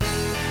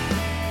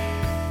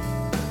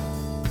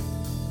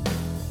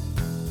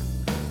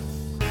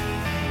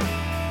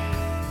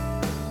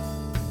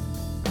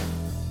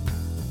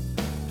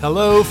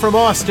Hello from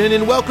Austin,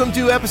 and welcome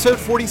to episode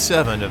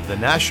 47 of the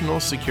National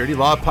Security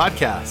Law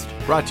Podcast,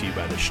 brought to you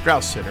by the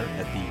Strauss Center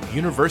at the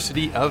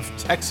University of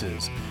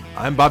Texas.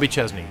 I'm Bobby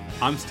Chesney.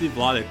 I'm Steve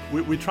Vladeck.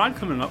 We tried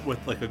coming up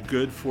with like a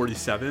good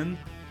 47.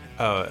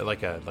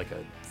 Like a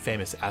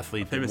famous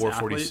athlete that wore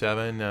athlete?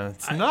 47.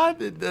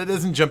 It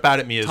doesn't jump out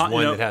at me as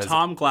one that has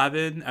Tom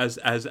Glavine. As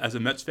a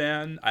Mets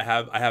fan, I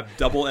have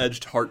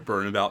double-edged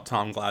heartburn about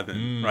Tom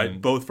Glavine,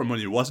 right? Both from when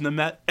he wasn't a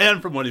Met and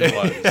from when he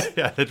was.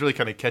 Yeah, it really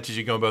kind of catches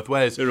you going both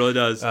ways. It really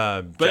does.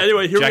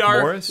 Anyway, here Jack we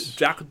are. Morris?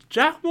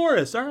 Jack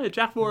Morris. All right,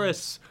 Jack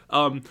Morris.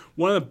 One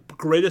of the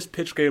greatest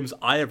pitch games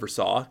I ever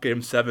saw.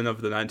 Game 7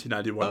 of the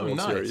 1991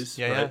 World Series.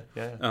 Yeah.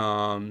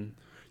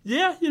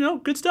 Yeah,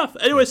 good stuff.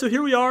 Anyway, so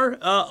here we are.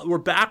 We're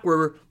back.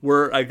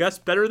 We're I guess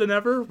better than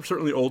ever. We're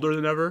certainly older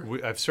than ever.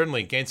 I've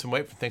certainly gained some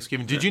weight for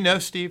Thanksgiving. Did you know,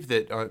 Steve,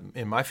 that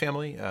in my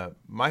family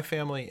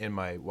and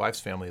my wife's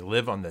family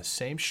live on the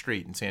same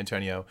street in San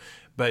Antonio,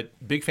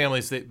 but big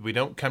families that we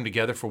don't come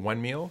together for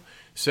one meal.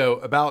 So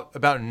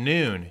about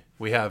noon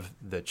we have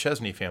the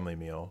Chesney family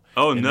meal.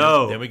 Oh,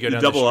 no! Then we go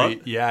down double the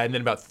street. Up? Yeah, and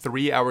then about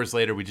 3 hours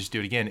later we just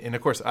do it again. And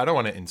of course, I don't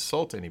want to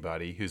insult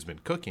anybody who's been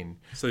cooking.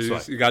 So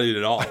you got to eat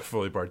it all. I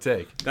fully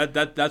partake.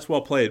 That's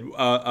well played.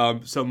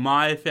 So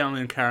my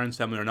family and Karen's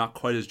family are not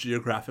quite as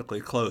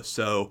geographically close.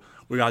 So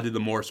we got to do the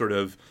more sort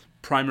of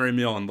primary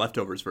meal and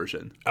leftovers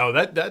version. Oh,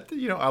 that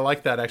I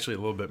like that actually a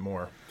little bit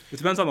more. It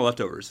depends on the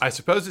leftovers. I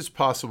suppose it's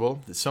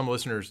possible that some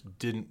listeners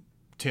didn't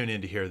tune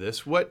in to hear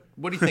this. What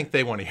do you think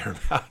they want to hear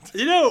about?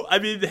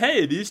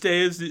 Hey, these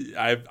days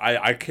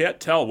I can't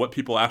tell what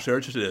people actually are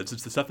interested in.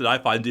 It's the stuff that I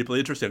find deeply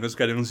interesting. It's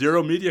getting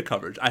zero media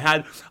coverage. I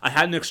had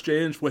an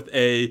exchange with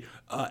a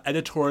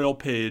editorial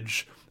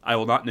page, I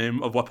will not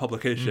name of what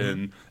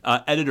publication,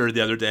 editor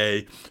the other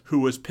day who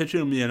was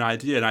pitching me an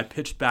idea, and I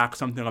pitched back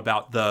something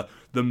about the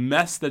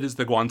mess that is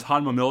the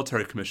Guantanamo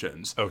military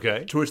commissions.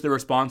 Okay. To which the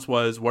response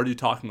was, what are you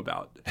talking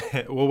about?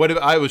 Well,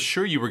 I was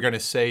sure you were going to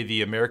say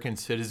the American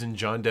citizen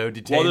John Doe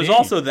detainee. Well, there's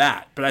also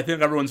that, but I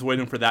think everyone's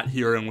waiting for that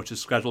hearing, which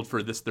is scheduled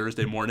for this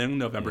Thursday morning,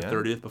 November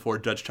 30th, before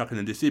Judge Chuckin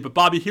in D.C. But,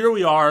 Bobby, here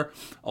we are,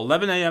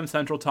 11 a.m.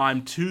 Central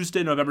Time,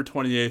 Tuesday, November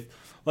 28th.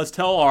 Let's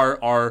tell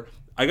our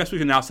I guess we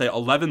can now say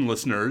 11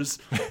 listeners,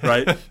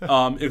 right,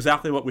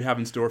 exactly what we have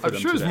in store for them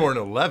today. I'm sure it's more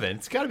than 11.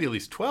 It's got to be at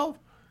least 12.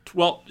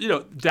 Well,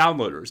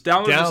 downloaders.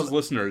 Downloaders as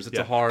listeners. It's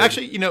a hard...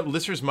 Actually,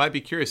 listeners might be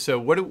curious. So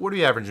what are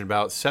we averaging?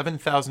 About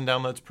 7,000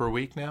 downloads per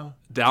week now?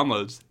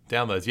 Downloads,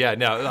 yeah.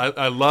 Now,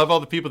 I love all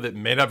the people that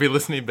may not be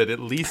listening, but at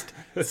least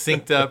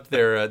synced up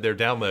their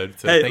download.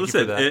 So hey, thank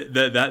listen, you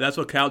for that. That's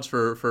what counts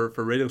for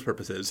ratings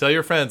purposes. Tell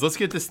your friends. Let's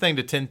get this thing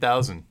to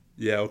 10,000.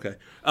 Yeah, okay.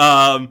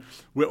 I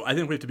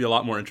think we have to be a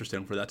lot more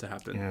interesting for that to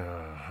happen.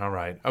 Yeah, all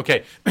right.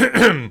 Okay.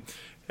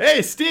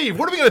 Hey, Steve,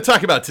 what are we going to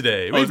talk about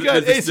today? We've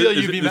got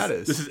ACLU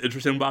Matters. This is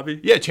interesting, Bobby?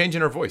 Yeah,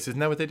 changing our voice. Isn't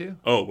that what they do?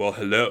 Oh, well,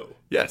 hello.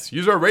 Yes,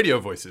 use our radio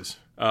voices.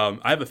 I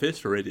have a face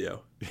for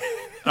radio.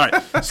 All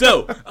right,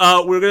 so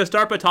we're going to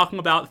start by talking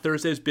about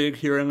Thursday's big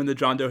hearing in the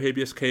John Doe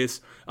habeas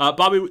case.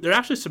 Bobby, there are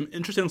actually some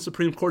interesting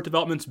Supreme Court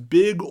developments.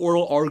 Big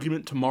oral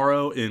argument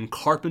tomorrow in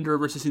Carpenter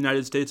versus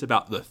United States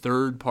about the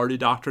third-party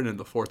doctrine and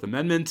the Fourth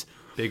Amendment.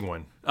 Big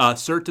one.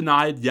 Cert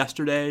denied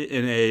yesterday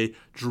in a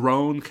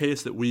drone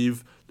case that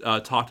we've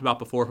talked about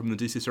before from the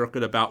D.C.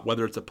 Circuit about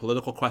whether it's a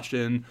political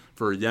question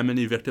for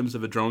Yemeni victims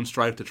of a drone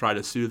strike to try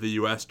to sue the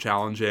U.S.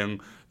 challenging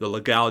the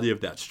legality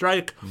of that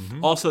strike.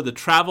 Mm-hmm. Also, the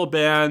travel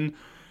ban.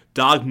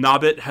 Dag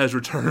Nabbit has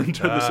returned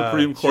to the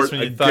Supreme Court just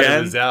when you again. Thought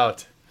it was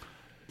out.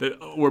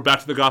 We're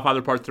back to The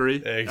Godfather Part 3?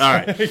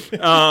 Exactly.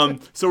 All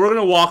right. So we're going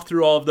to walk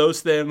through all of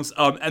those things.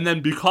 And then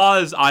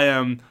because I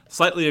am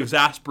slightly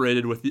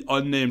exasperated with the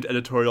unnamed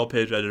editorial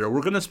page editor,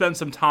 we're going to spend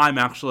some time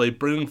actually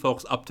bringing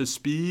folks up to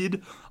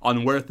speed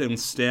on where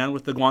things stand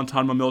with the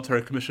Guantanamo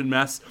Military Commission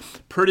mess.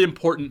 Pretty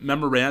important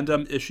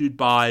memorandum issued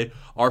by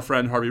our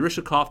friend Harvey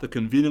Rishikoff, the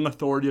convening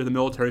authority of the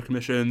military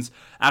commissions,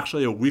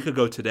 actually a week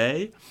ago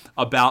today,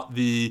 about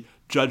the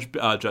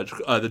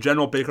the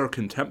General Baker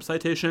contempt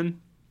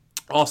citation.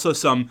 Also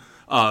some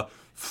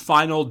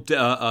final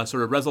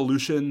sort of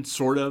resolution,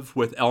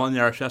 with Ellen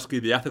Yarashevsky,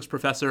 the ethics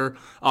professor.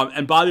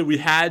 And Bobby, we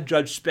had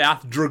Judge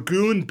Spath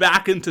dragoon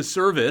back into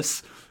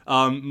service.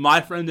 My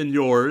friend and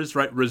yours,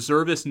 right,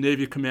 Reservist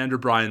Navy Commander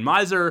Brian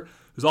Miser,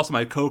 who's also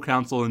my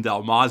co-counsel in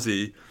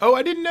Dalmazzi. Oh,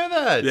 I didn't know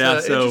that. Yeah,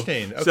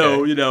 interesting. Okay.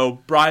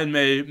 So Brian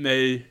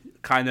may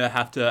kind of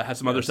have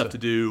some other stuff to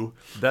do.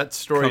 That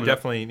story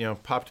definitely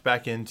popped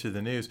back into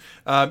the news.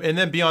 And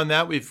then beyond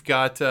that, we've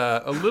got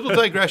a little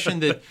digression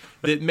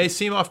that may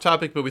seem off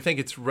topic, but we think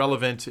it's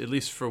relevant, at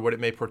least for what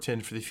it may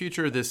portend for the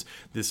future. This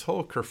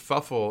whole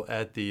kerfuffle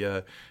at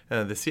the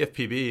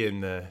CFPB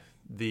and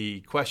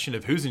the question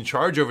of who's in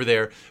charge over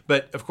there.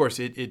 But, of course,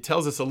 it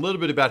tells us a little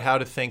bit about how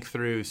to think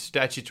through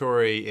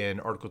statutory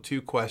and Article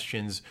 2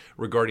 questions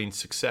regarding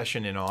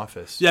succession in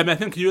office. Yeah, I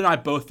think you and I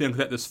both think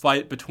that this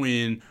fight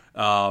between,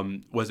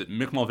 was it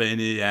Mick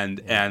Mulvaney and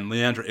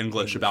Leandra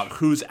English about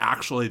who's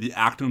actually the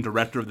acting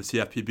director of the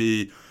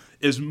CFPB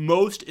is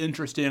most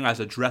interesting as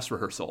a dress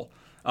rehearsal.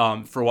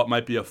 for what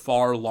might be a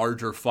far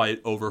larger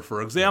fight over,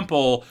 for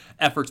example,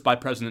 efforts by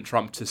President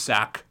Trump to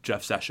sack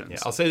Jeff Sessions. Yeah,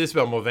 I'll say this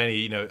about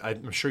Mulvaney.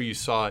 I'm sure you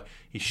saw it.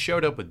 He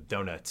showed up with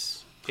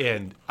donuts,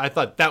 and I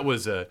thought that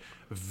was a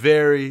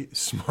very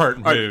smart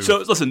move. All right, so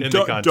listen, in the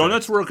context.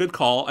 donuts were a good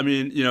call. I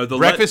mean, the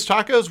breakfast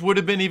tacos would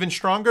have been even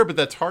stronger, but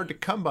that's hard to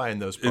come by in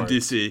those parts. In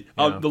D.C.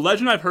 The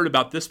legend I've heard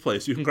about this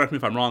place, you can correct me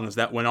if I'm wrong, is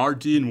that when our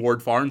dean,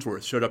 Ward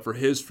Farnsworth, showed up for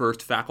his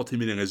first faculty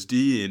meeting as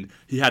dean,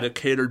 he had it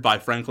catered by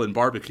Franklin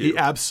Barbecue. He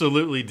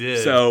absolutely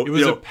did. So it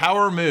was a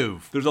power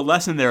move. There's a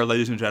lesson there,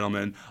 ladies and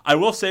gentlemen. I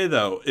will say,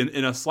 though,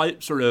 in a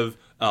slight sort of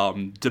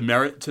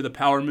demerit to the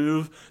power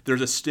move,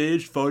 there's a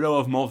staged photo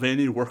of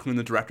Mulvaney working in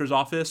the director's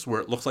office where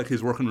it looks like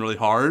he's working really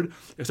hard,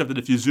 except that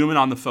if you zoom in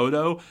on the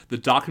photo, the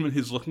document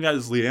he's looking at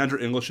is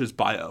Leandra English's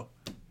bio.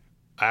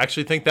 I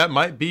actually think that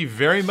might be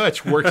very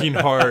much working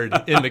hard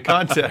in the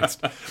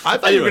context. I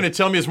thought you were going to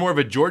tell me it's more of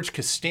a George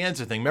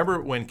Costanza thing.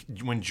 Remember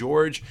when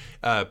George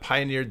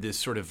pioneered this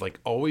sort of like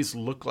always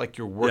look like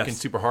you're working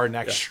super hard and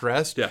act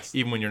stressed,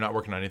 even when you're not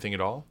working on anything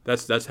at all?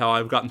 That's how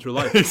I've gotten through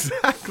life.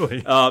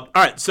 Exactly. All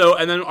right, so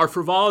and then our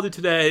frivolity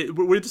today,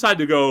 we decided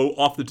to go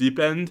off the deep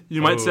end,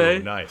 you might say.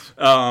 Nice.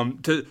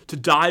 To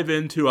dive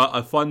into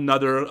a fun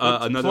another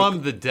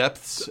plumb the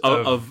depths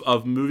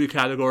of movie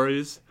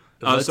categories.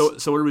 So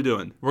what are we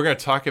doing? We're going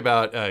to talk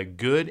about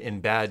good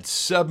and bad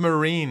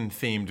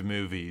submarine-themed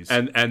movies,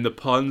 and the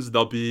puns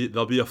they'll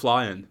be a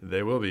flying.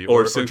 They will be,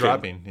 or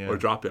dropping, or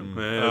dropping.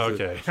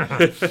 Okay,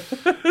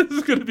 this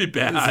is going to be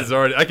bad.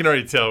 I can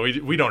already tell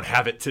we don't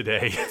have it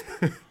today.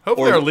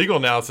 Hopefully, our legal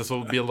analysis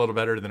will be a little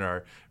better than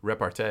our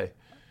repartee.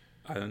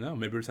 I don't know.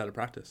 Maybe we're just out of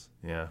practice.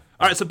 Yeah.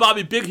 All right, so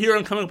Bobby, big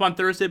hearing coming up on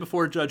Thursday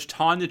before Judge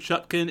Tanya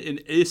Chutkin in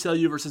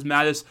ACLU versus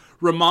Mattis.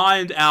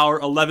 Remind our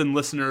 11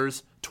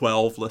 listeners,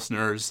 12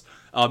 listeners,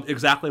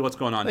 exactly what's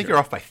going on. I think you're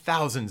off by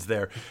thousands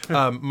there.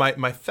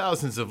 My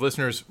thousands of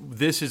listeners.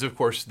 This is, of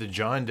course, the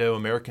John Doe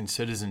American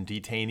citizen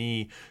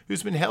detainee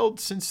who's been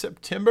held since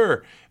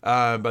September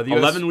by the U.S.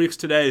 11 weeks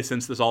today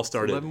since this all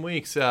started. 11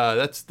 weeks.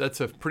 That's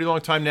a pretty long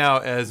time now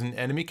as an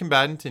enemy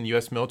combatant in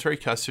U.S. military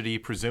custody,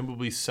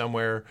 presumably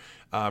somewhere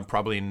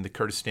probably in the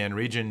Kurdistan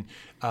region.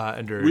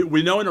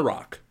 We know in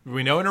Iraq.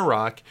 We know in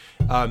Iraq.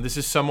 This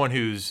is someone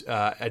who's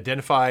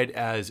identified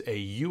as a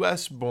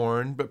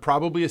U.S.-born, but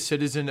probably a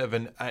citizen of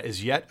an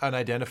as yet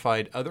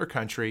unidentified other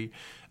country,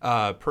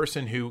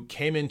 person who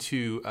came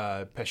into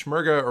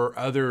Peshmerga or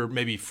other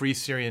maybe Free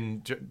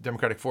Syrian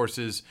Democratic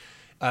Forces,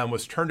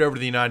 was turned over to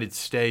the United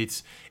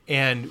States.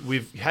 And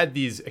we've had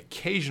these a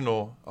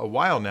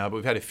while now, but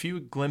we've had a few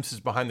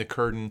glimpses behind the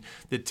curtain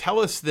that tell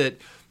us that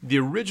the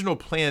original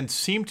plan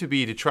seemed to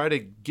be to try to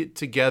get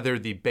together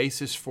the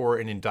basis for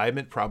an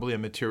indictment, probably a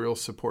material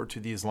support to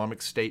the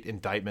Islamic State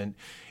indictment,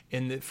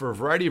 and that for a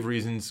variety of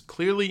reasons,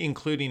 clearly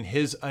including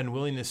his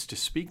unwillingness to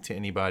speak to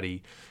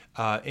anybody,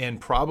 and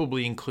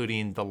probably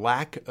including the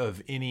lack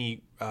of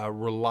any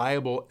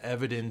reliable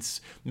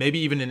evidence, maybe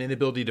even an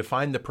inability to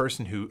find the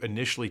person who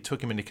initially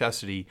took him into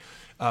custody,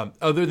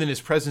 other than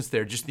his presence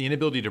there, just the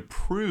inability to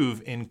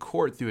prove in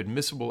court through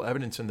admissible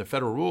evidence in the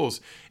federal rules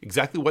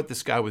exactly what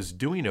this guy was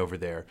doing over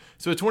there.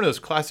 So it's one of those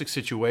classic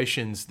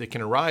situations that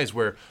can arise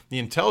where the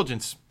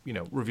intelligence,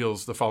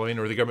 reveals the following,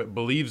 or the government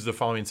believes the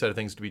following set of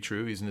things to be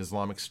true. He's an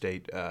Islamic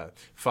State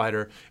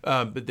fighter,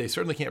 but they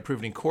certainly can't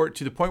prove it in court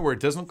to the point where it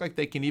doesn't look like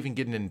they can even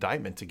get an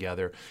indictment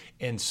together.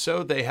 And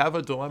so they have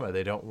a dilemma.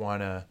 They don't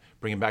want to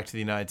bring him back to the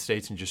United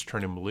States and just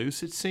turn him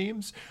loose, it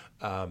seems.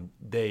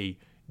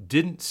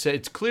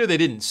 It's clear they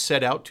didn't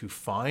set out to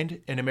find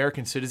an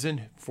American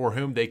citizen for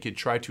whom they could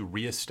try to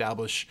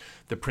reestablish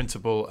the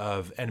principle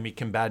of enemy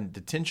combatant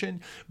detention,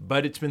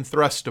 but it's been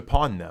thrust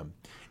upon them.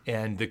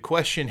 And the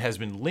question has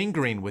been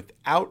lingering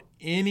without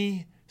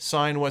any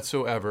sign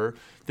whatsoever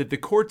that the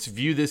courts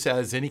view this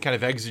as any kind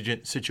of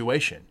exigent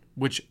situation,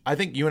 which I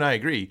think you and I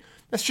agree.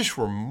 That's just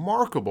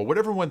remarkable.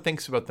 Whatever one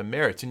thinks about the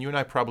merits, and you and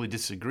I probably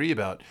disagree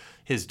about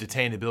his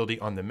detainability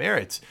on the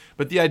merits,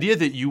 but the idea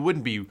that you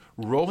wouldn't be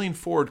rolling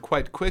forward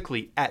quite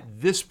quickly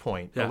at this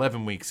point,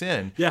 11 weeks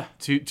in,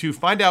 to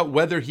find out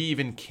whether he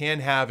even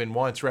can have and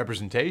wants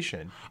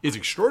representation is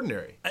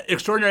extraordinary.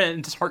 Extraordinary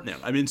and disheartening.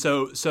 I mean,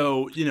 so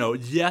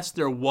yes,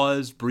 there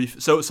was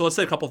brief. So let's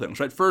say a couple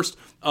things, right? First,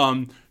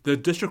 the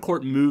district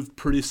court moved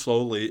pretty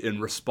slowly in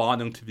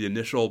responding to the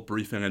initial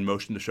briefing and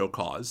motion to show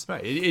cause.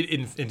 Right.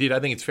 Indeed, I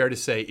think it's fair to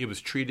say it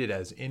was treated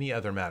as any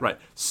other matter. Right.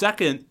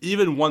 Second,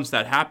 even once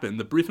that happened,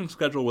 the briefing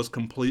schedule was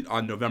complete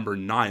on November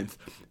 9th.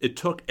 It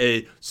took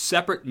a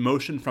separate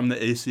motion from the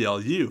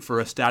ACLU for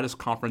a status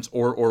conference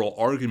or oral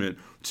argument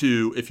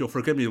to, if you'll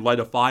forgive me, light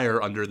a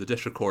fire under the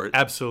district court.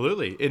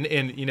 Absolutely.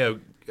 And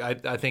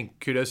I think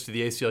kudos to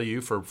the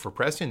ACLU for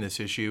pressing this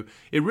issue.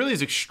 It really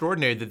is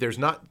extraordinary that there's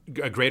not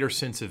a greater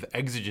sense of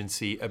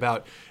exigency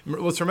about.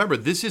 Let's remember,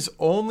 this is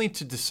only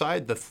to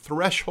decide the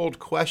threshold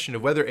question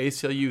of whether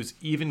ACLU is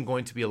even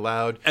going to be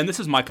allowed. And this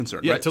is my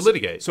concern, right? To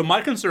litigate. So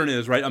my concern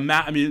is, right,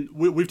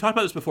 we've talked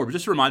about this before, but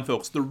just to remind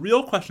folks, the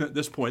real question at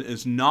this point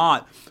is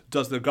not,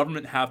 does the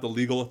government have the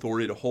legal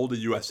authority to hold a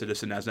U.S.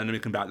 citizen as an enemy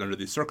combatant under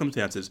these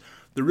circumstances?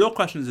 The real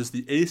question is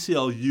the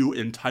ACLU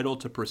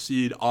entitled to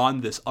proceed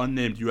on this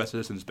unnamed U.S.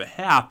 citizen's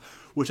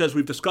behalf, which, as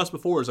we've discussed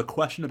before, is a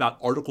question about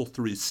Article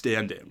 3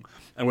 standing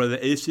and whether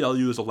the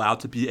ACLU is allowed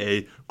to be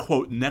a,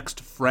 quote, next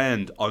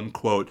friend,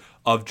 unquote,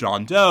 of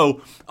John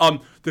Doe.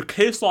 The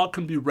case law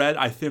can be read,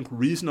 I think,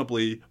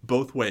 reasonably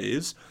both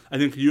ways. I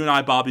think you and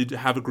I, Bobby,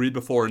 have agreed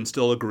before and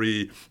still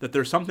agree that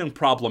there's something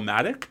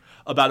problematic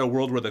about a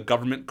world where the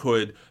government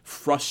could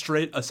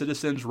frustrate a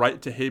citizen's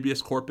right to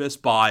habeas corpus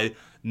by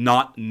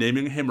not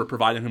naming him or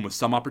providing him with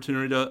some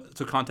opportunity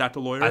to contact a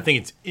lawyer. I think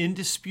it's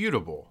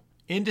indisputable,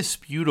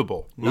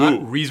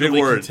 not reasonably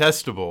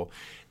contestable,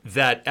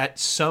 that at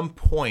some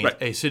point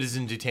a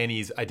citizen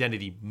detainee's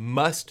identity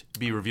must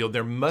be revealed.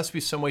 There must be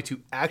some way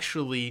to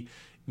actually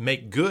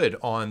make good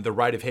on the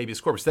right of habeas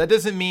corpus. That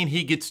doesn't mean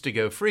he gets to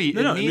go free. It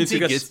means he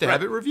gets to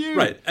have it reviewed.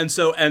 Right. And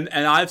so and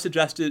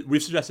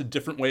we've suggested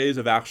different ways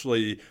of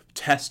actually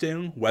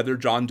testing whether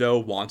John Doe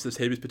wants this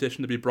habeas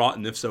petition to be brought,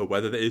 and if so,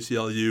 whether the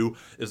ACLU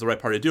is the right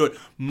party to do it.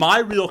 My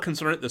real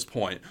concern at this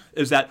point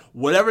is that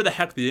whatever the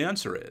heck the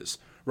answer is,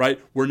 right,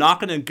 we're not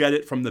going to get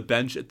it from the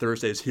bench at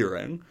Thursday's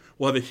hearing.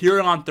 We'll have a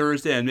hearing on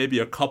Thursday, and maybe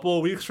a couple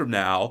of weeks from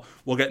now,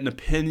 we'll get an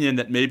opinion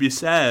that maybe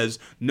says,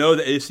 no,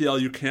 the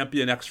ACLU can't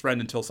be an ex-friend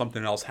until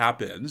something else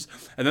happens.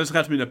 And then it's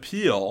going to have to be an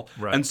appeal.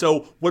 Right. And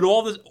so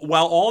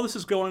while all this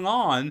is going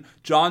on,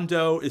 John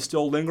Doe is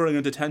still lingering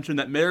in detention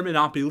that may or may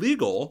not be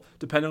legal,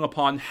 depending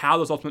upon how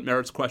those ultimate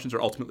merits questions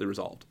are ultimately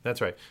resolved.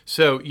 That's right.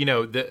 So,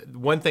 the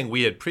one thing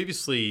we had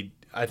previously,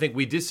 I think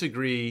we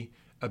disagree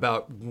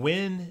about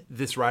when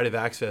this right of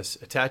access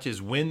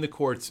attaches, when the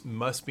courts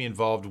must be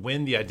involved,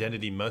 when the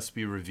identity must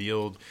be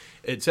revealed,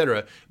 et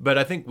cetera. But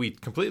I think we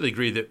completely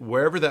agree that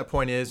wherever that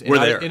point is, we're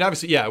there. And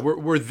obviously,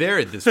 we're there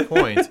at this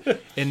point,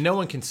 and no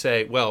one can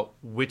say, well,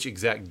 which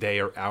exact day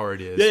or hour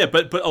it is. Yeah,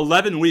 but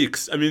 11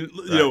 weeks. I mean,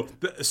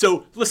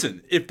 so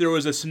listen, if there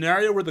was a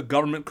scenario where the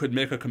government could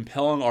make a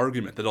compelling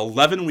argument that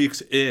 11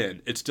 weeks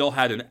in, it still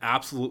had an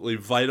absolutely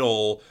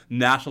vital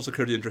national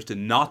security interest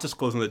in not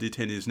disclosing the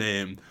detainee's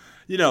name,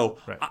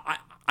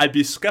 I'd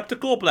be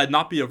skeptical, but I'd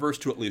not be averse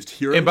to at least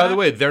hearing. And by the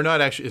way, they're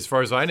not actually, as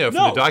far as I know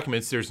from the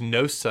documents, there's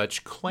no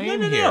such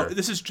claim here. No.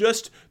 This is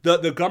just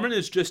the government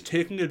is just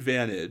taking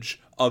advantage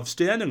of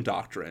standing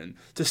doctrine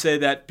to say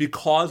that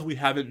because we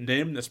haven't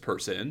named this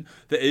person,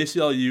 the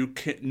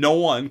ACLU no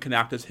one can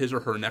act as his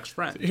or her next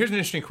friend. Here's an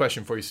interesting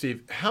question for you,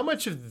 Steve. How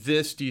much of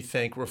this do you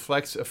think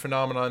reflects a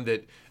phenomenon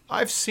that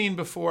I've seen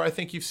before? I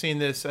think you've seen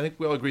this. I think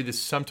we all agree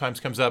this sometimes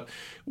comes up,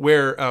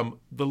 where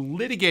the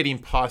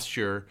litigating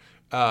posture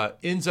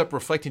ends up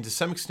reflecting to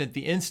some extent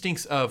the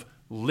instincts of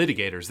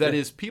litigators. That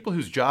is, people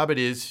whose job it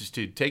is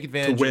to take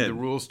advantage of the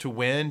rules, to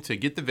win, to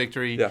get the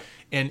victory,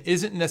 and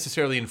isn't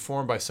necessarily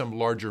informed by some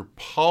larger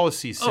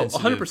policy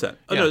sensitive. 100%.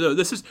 No.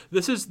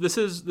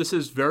 This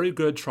is very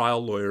good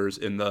trial lawyers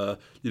in the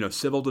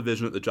civil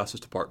division at the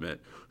Justice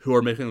Department who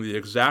are making the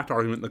exact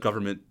argument the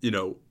government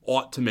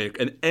ought to make,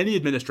 and any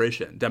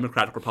administration,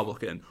 Democratic,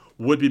 Republican,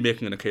 would be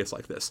making in a case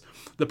like this.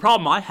 The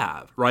problem I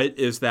have, right,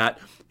 is that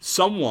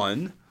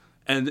someone,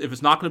 and if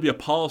it's not going to be a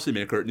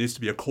policymaker, it needs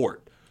to be a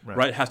court.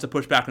 Right, has to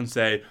push back and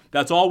say,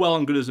 that's all well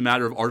and good as a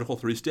matter of Article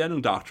 3 standing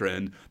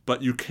doctrine,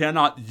 but you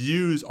cannot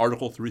use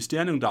Article 3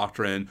 standing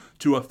doctrine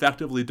to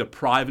effectively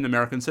deprive an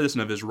American citizen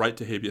of his right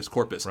to habeas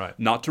corpus. Right.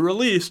 Not to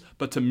release,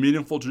 but to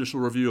meaningful judicial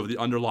review of the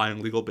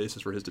underlying legal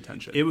basis for his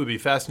detention. It would be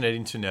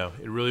fascinating to know.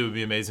 It really would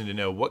be amazing to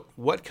know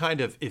what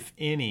kind of, if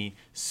any,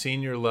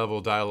 senior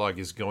level dialogue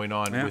is going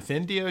on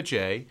within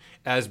DOJ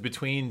as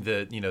between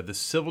the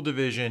civil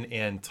division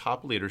and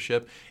top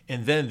leadership,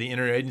 and then the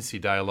interagency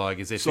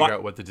dialogue as they figure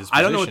out what the disposition is.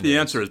 I don't know what the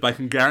answer is, but I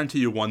can guarantee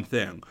you one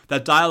thing.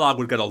 That dialogue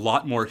would get a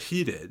lot more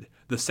heated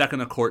the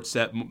second a court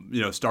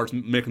starts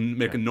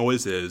making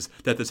noises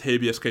that this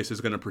habeas case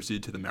is going to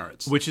proceed to the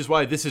merits. Which is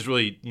why this is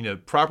really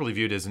properly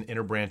viewed as an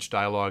interbranch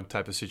dialogue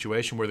type of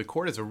situation where the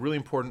court has a really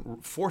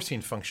important forcing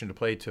function to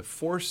play to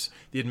force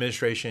the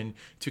administration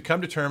to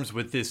come to terms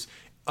with this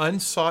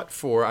unsought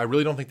for. I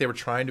really don't think they were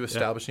trying to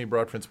establish any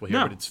broad principle here,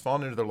 but it's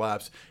fallen into their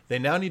laps. They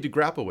now need to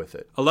grapple with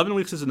it. 11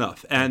 weeks is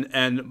enough. And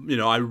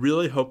I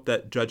really hope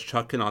that Judge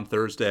Chutkan on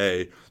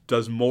Thursday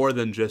does more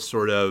than just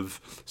sort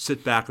of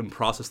sit back and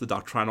process the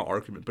doctrinal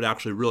argument, but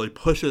actually really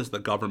pushes the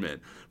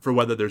government for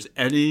whether there's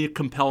any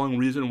compelling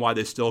reason why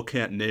they still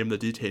can't name the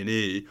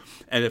detainee.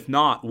 And if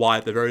not, why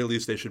at the very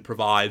least they should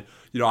provide,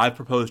 I've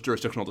proposed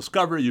jurisdictional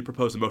discovery, you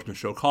proposed a motion to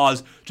show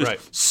cause,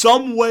 just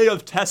some way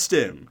of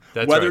testing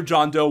whether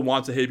John Doe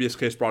wants a a habeas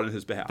case brought in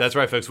his behalf. That's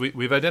right, folks.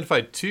 We've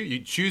identified two. You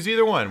choose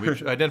either one.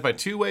 We've identified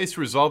two ways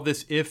to resolve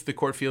this if the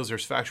court feels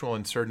there's factual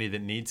uncertainty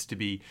that needs to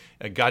be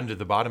gotten to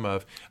the bottom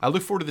of. I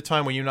look forward to the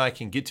time when you and I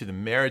can get to the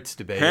merits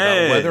debate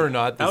about whether or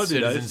not the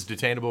citizen's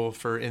detainable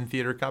for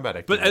in-theater combat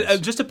activities.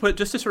 But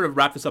just to sort of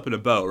wrap this up in a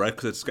bow, right?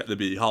 Because it's going to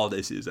be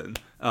holiday season.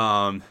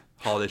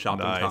 Holiday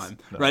shopping time,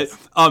 right?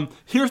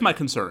 Here's my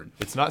concern.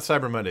 It's not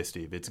Cyber Monday,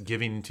 Steve. It's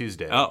Giving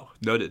Tuesday. Oh,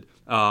 noted.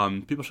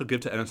 People should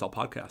give to NSL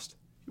Podcast.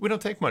 We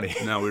don't take money.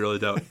 No, we really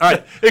don't. All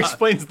right.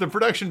 Explains the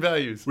production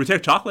values. We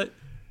take chocolate.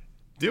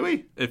 Do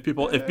we? If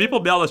people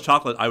mail us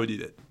chocolate, I would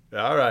eat it.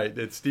 All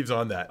right. Steve's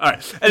on that. All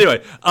right.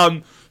 Anyway,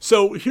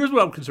 so here's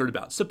what I'm concerned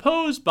about.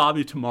 Suppose,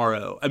 Bobby,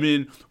 tomorrow, I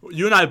mean,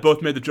 you and I have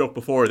both made the joke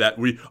before that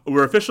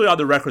we're officially on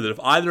the record that if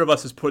either of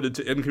us is put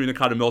into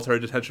incommunicado military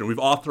detention, we've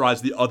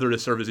authorized the other to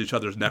serve as each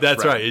other's next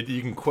That's friend. right.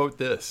 You can quote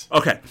this.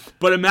 Okay.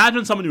 But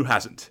imagine someone who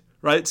hasn't,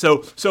 right?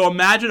 So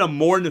imagine a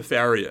more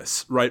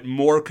nefarious, right,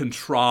 more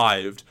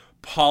contrived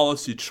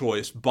policy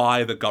choice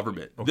by the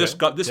government, this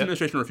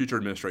administration or future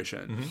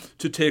administration,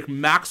 to take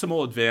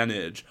maximal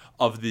advantage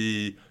of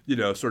the,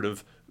 sort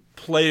of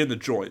play in the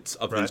joints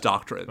of these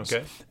doctrines,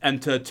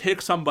 and to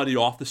take somebody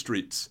off the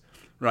streets,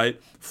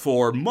 right,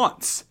 for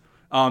months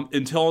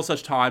until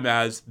such time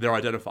as they're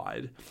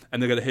identified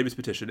and they get a habeas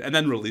petition and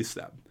then release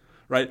them.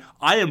 Right,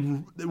 I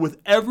am, with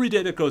every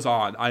day that goes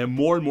on, I am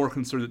more and more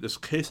concerned that this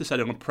case is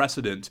setting a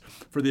precedent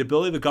for the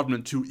ability of the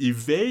government to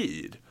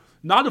evade,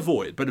 not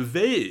avoid, but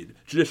evade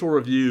judicial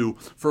review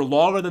for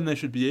longer than they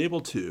should be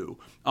able to.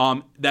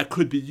 That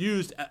could be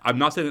used, I'm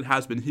not saying it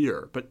has been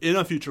here, but in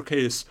a future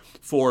case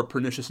for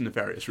pernicious and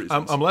nefarious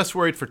reasons. I'm less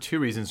worried for two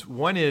reasons.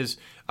 One is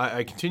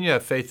I continue to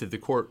have faith that the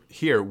court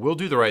here will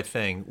do the right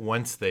thing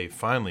once they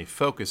finally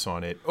focus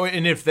on it.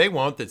 And if they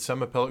won't, that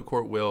some appellate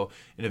court will.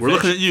 And we're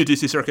looking at you,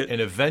 D.C. Circuit.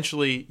 And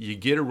eventually you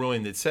get a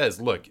ruling that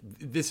says, look,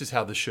 this is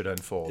how this should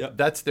unfold. Yep.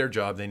 That's their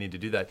job. They need to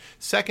do that.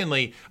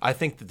 Secondly, I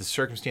think that the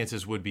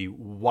circumstances would be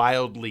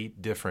wildly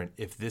different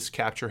if this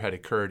capture had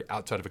occurred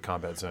outside of a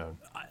combat zone.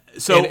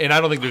 And I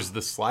don't think there's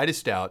the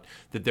slightest doubt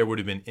that there would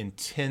have been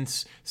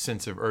intense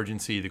sense of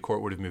urgency. The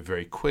court would have moved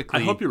very quickly.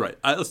 I hope you're right.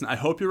 I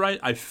hope you're right.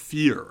 I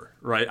fear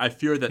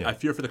that. I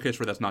fear for the case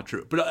where that's not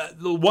true. But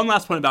one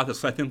last point about this,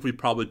 because I think we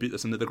probably beat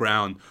this into the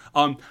ground.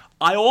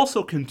 I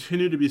also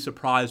continue to be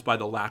surprised by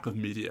the lack of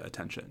media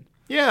attention.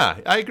 Yeah,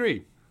 I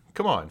agree.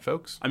 Come on,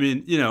 folks. I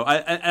mean,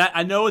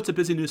 I know it's a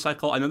busy news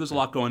cycle. I know there's a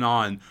lot going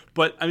on.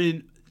 But, I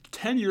mean,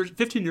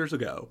 15 years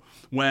ago,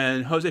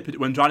 when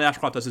John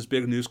Ashcroft does his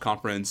big news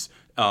conference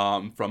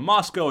from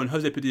Moscow, and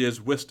Jose Padilla is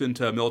whisked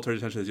into military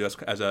detention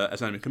as an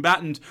enemy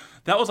combatant,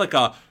 that was like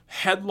a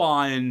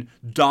headline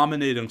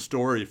dominating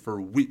story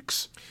for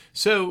weeks.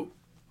 So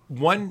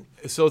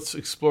let's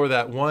explore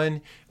that.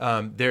 One,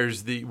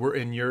 we're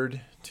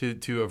inured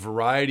to a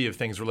variety of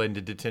things relating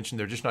to detention.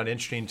 They're just not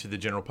interesting to the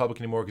general public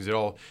anymore because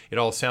it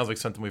all sounds like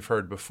something we've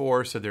heard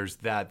before. So there's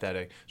that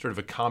sort of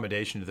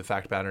accommodation to the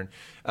fact pattern.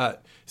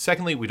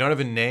 Secondly, we don't have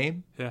a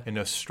name and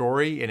a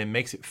story, and it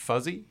makes it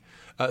fuzzy.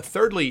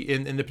 Thirdly,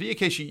 in the Padilla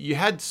case, you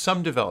had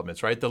some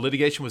developments, right? The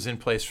litigation was in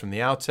place from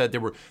the outset.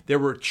 There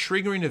were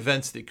triggering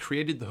events that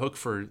created the hook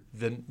for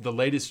the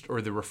latest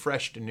or the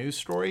refreshed news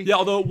story. Yeah,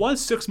 although it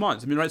was 6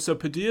 months. I mean, right? So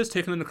Padilla's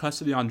taken into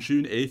custody on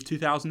June 8th,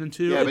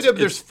 2002. Yeah, but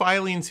there's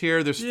filings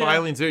here. There's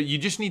filings there. You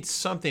just need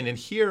something. And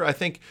here, I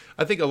think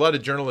a lot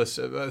of journalists,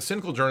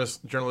 cynical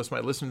journalists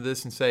might listen to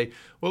this and say,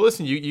 well,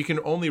 listen, you can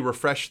only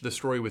refresh the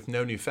story with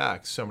no new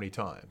facts so many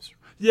times.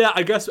 Yeah,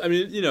 I guess. I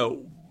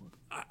mean,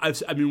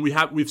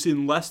 we've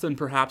seen less than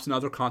perhaps in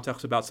other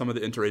contexts about some of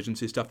the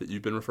interagency stuff that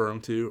you've been referring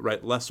to,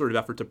 right? Less sort of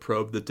effort to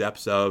probe the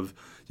depths of,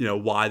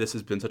 why this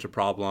has been such a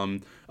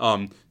problem.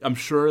 I'm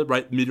sure,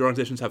 right, media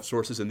organizations have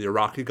sources in the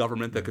Iraqi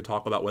government that could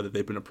talk about whether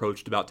they've been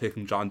approached about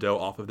taking John Doe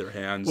off of their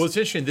hands. Well, it's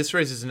interesting. This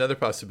raises another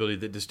possibility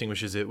that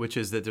distinguishes it, which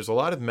is that there's a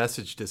lot of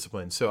message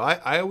discipline. So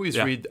I always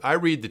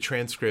read the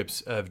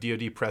transcripts of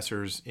DoD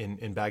pressers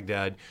in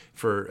Baghdad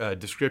for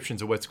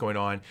descriptions of what's going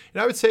on.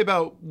 And I would say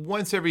about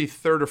once every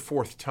third or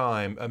fourth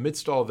time,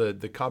 amidst all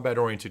the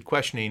combat-oriented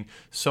questioning,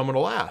 someone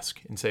will ask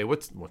and say,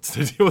 what's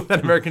the deal with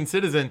that American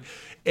citizen?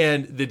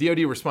 And the DoD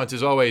response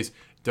is always,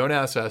 don't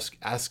ask us,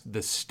 ask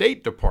the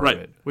State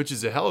Department, which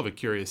is a hell of a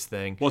curious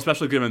thing. Well,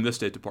 especially given this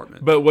State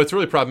Department. But what's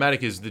really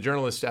problematic is the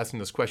journalists asking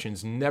those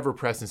questions never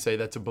press and say,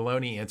 that's a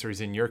baloney answer.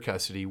 He's in your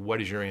custody.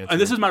 What is your answer? And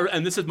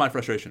this is my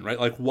frustration, right?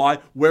 Like, where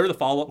are the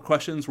follow-up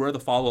questions? Where are the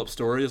follow-up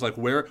stories? Like,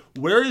 where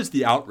is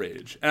the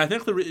outrage? And I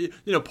think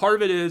part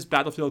of it is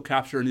battlefield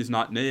capture and he's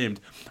not named.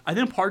 I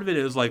think part of it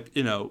is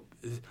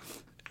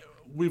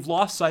we've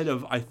lost sight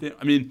of,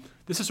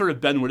 this is sort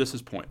of Ben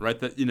Wittes' point, right?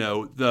 That,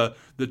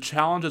 the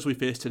challenges we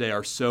face today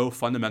are so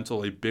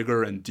fundamentally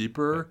bigger and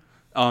deeper.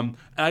 And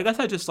I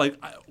guess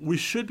we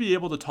should be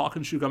able to talk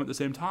and chew gum at the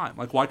same time.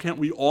 Like, why can't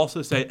we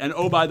also say, and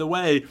oh, by the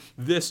way,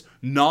 this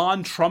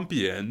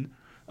non-Trumpian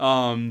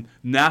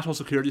national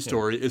security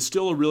story is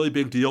still a really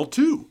big deal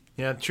too.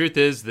 Yeah, the truth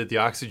is that the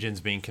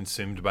oxygen's being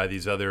consumed by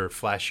these other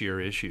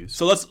flashier issues.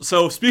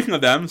 So speaking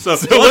of them,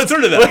 let's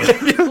turn to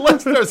them.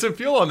 Let's throw some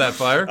fuel on that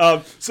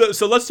fire.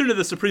 So let's turn to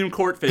the Supreme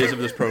Court phase of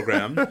this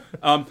program.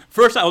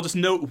 First, I'll just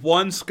note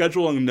one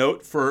scheduling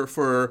note for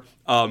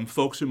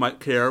folks who might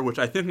care, which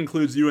I think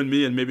includes you and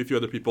me and maybe a few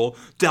other people.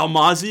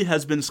 Dalmazzi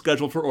has been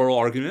scheduled for oral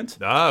argument.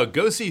 Oh,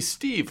 go see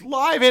Steve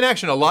live in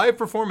action, a live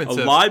performance. Of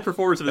the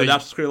National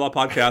Security Law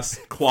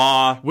Podcast,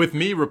 qua. With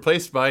me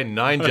replaced by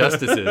 9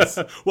 justices.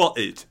 Well,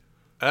 8.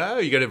 Oh,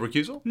 you got a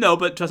recusal? No,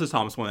 but Justice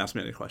Thomas won't ask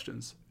me any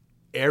questions.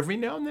 Every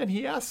now and then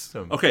he asks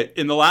them. Okay,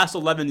 in the last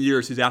 11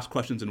 years, he's asked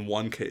questions in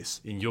one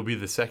case. And you'll be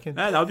the second?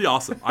 That would be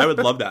awesome. I would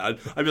love that.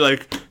 I'd be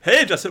like,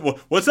 hey,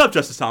 what's up,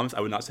 Justice Thomas? I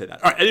would not say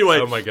that. All right, anyway.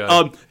 Oh, my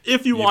God.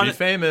 If you want to be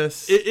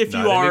famous. If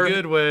not you are, in a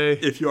good way.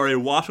 If you are a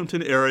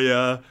Washington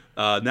area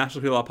National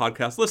Security Law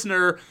Podcast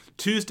listener,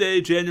 Tuesday,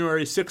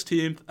 January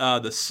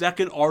 16th, the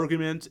second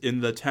argument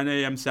in the 10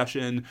 a.m.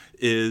 session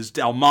is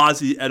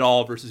Dalmazzi et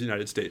al. Versus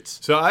United States.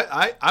 So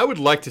I would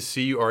like to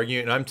see you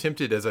argue, and I'm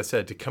tempted, as I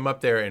said, to come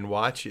up there and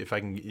watch if I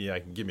can. I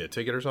can give me a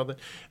ticket or something.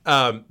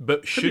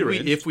 But should we,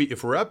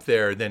 if we're up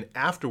there, then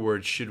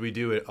afterwards, should we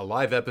do a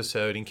live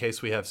episode in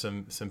case we have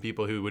some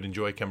people who would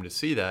enjoy coming to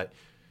see that?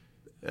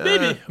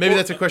 Maybe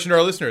that's a question to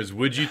our listeners.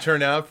 Would you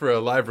turn out for a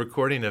live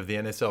recording of the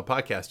NSL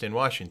podcast in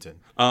Washington?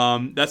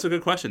 That's a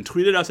good question.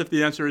 Tweet at us if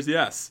the answer is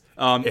yes.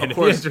 And if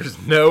the answer is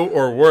no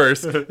or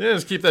worse,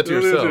 just keep that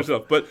to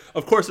yourself. But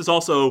of course, this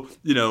also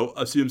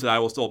assumes that I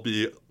will still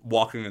be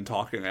walking and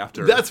talking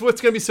after. That's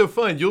what's going to be so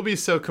fun. You'll be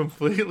so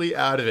completely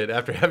out of it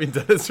after having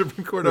done a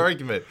Supreme Court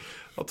argument.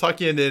 I'll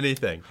talk you into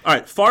anything. All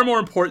right, far more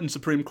important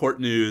Supreme Court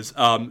news.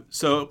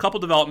 So a couple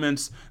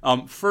developments.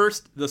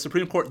 First, the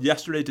Supreme Court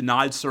yesterday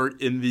denied cert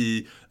in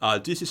the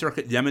D.C.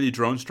 Circuit Yemeni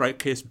drone strike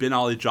case, Bin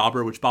Ali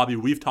Jabr, which, Bobby,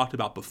 we've talked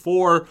about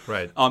before.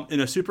 Right. In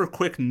a super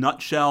quick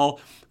nutshell,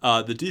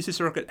 the D.C.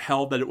 Circuit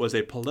held that it was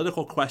a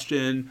political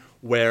question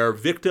where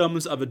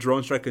victims of a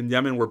drone strike in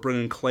Yemen were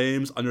bringing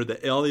claims under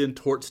the Alien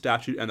Tort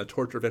Statute and the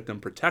Torture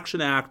Victim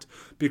Protection Act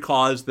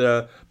because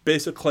the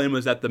basic claim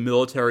was that the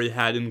military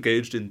had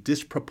engaged in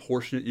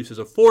disproportionate uses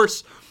of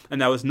force, and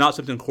that was not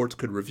something courts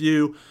could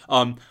review.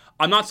 I'm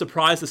not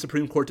surprised the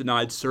Supreme Court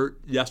denied cert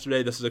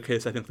yesterday. This is a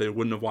case I think they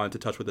wouldn't have wanted to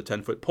touch with a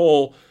 10-foot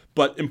pole,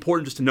 but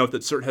important just to note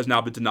that cert has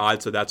now been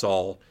denied, so that's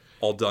all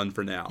done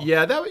for now.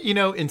 Yeah, that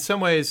in some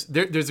ways,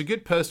 there's a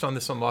good post on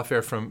this on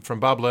Lawfare from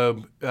Bob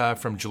Loeb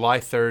from July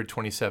 3rd,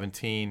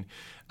 2017,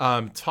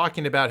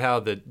 talking about how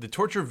the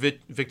Torture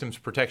Victims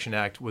Protection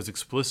Act was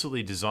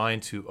explicitly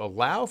designed to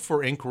allow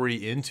for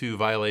inquiry into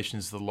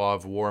violations of the law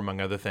of war,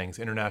 among other things,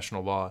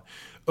 international law,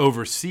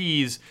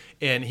 overseas.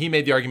 And he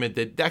made the argument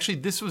that actually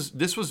this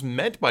was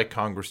meant by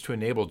Congress to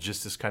enable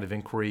just this kind of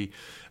inquiry.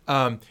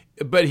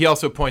 But he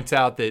also points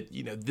out that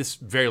this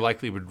very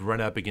likely would run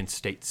up against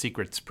state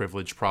secrets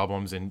privilege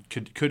problems and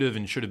could have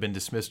and should have been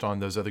dismissed on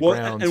those other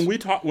grounds. And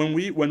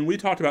when we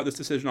talked about this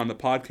decision on the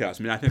podcast,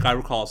 I mean, I think I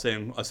recall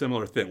saying a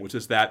similar thing, which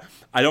is that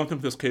I don't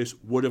think this case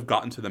would have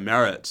gotten to the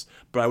merits,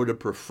 but I would have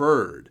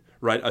preferred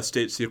a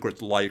state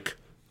secrets like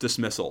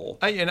dismissal.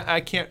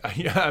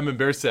 I'm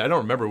embarrassed to say I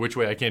don't remember which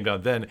way I came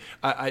down then.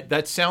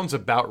 That sounds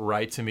about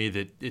right to me.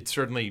 That it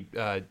certainly.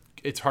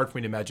 It's hard for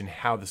me to imagine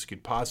how this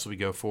could possibly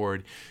go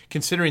forward,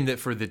 considering that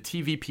for the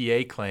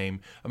TVPA claim,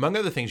 among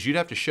other things, you'd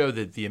have to show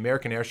that the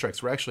American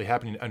airstrikes were actually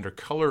happening under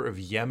color of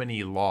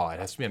Yemeni law. It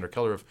has to be under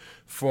color of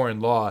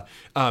foreign law.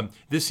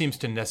 This seems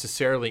to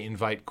necessarily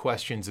invite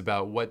questions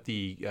about what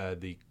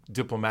the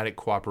diplomatic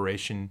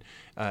cooperation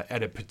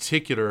in a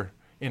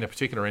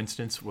particular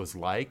instance was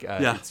like.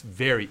 It's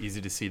very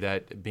easy to see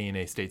that being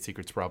a state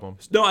secrets problem.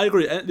 No, I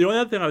agree. And the only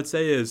other thing I would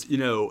say is,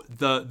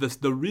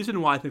 the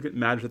reason why I think it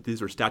matters that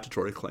these are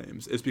statutory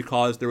claims is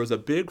because there was a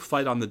big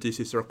fight on the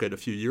D.C. Circuit a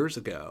few years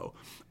ago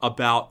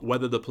about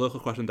whether the political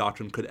question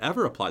doctrine could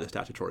ever apply to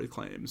statutory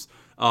claims.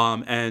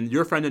 And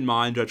your friend and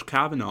mine, Judge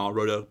Kavanaugh,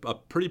 wrote a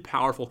pretty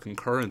powerful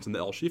concurrence in the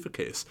El Shifa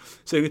case,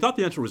 saying he thought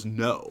the answer was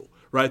no.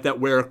 Right, that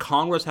where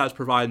Congress has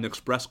provided an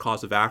express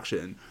cause of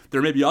action, there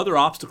may be other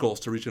obstacles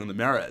to reaching the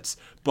merits,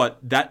 but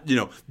that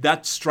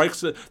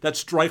strikes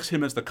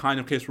him as the kind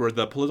of case where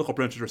the political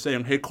branches are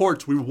saying, "Hey,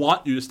 courts, we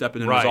want you to step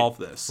in and resolve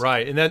this."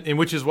 Right, and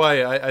which is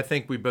why I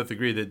think we both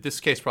agree that this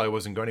case probably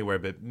wasn't going anywhere,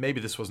 but maybe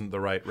this wasn't the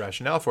right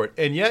rationale for it,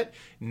 and yet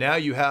now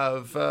you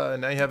have a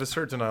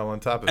cert denial on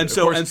top of it.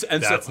 So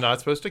that's not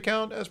supposed to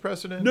count as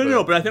precedent.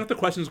 No, but I think the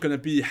question is going to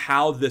be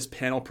how this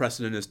panel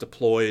precedent is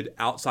deployed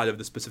outside of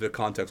the specific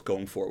context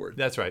going forward.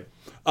 That's right.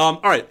 All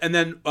right, and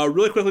then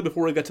really quickly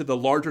before we get to the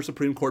larger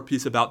Supreme Court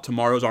piece about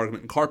tomorrow's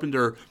argument in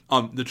Carpenter,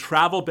 the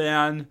travel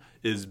ban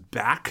is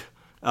back.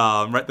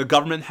 The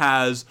government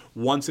has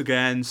once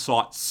again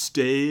sought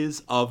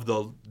stays of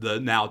the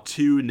now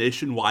 2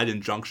 nationwide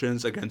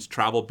injunctions against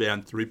Travel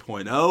Ban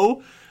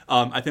 3.0.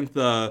 I think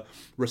the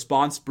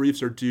response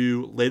briefs are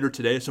due later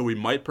today, so we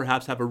might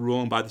perhaps have a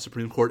ruling by the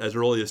Supreme Court as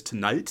early as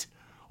tonight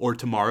or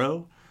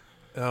tomorrow.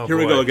 Oh, here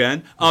boy. we go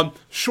again.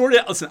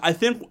 Listen, I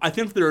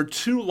think there are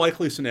 2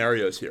 likely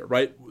scenarios here,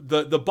 right?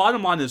 The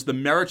bottom line is the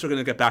merits are going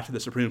to get back to the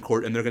Supreme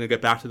Court, and they're going to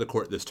get back to the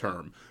court this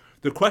term.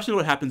 The question is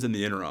what happens in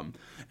the interim.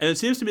 And it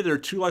seems to me there are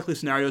two likely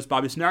scenarios,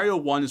 Bobby. Scenario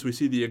one is we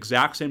see the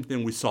exact same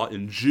thing we saw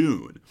in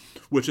June,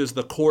 which is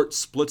the court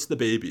splits the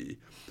baby,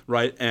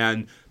 right,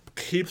 and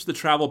keeps the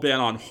travel ban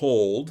on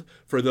hold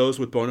for those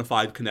with bona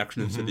fide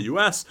connections to the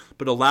U.S.,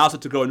 but allows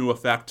it to go into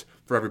effect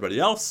for everybody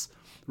else,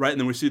 right? And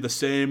then we see the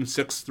same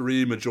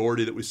 6-3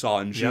 majority that we saw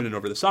in June and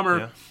over the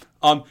summer.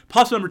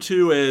 Possible number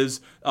two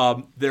is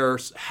they're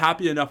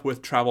happy enough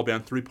with Travel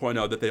Ban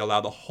 3.0 that they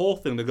allow the whole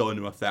thing to go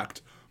into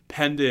effect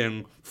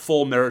pending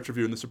full merits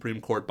review in the Supreme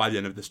Court by the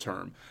end of this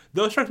term.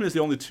 Those strike me as the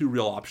only two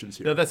real options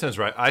here. No, that sounds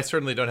right. I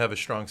certainly don't have a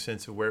strong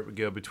sense of where it would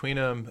go between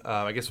them.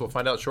 I guess we'll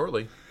find out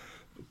shortly.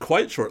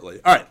 Quite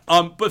shortly. All right.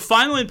 But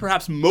finally, and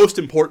perhaps most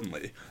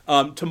importantly,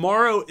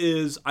 tomorrow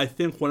is, I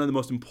think, one of the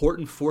most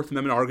important Fourth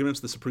Amendment arguments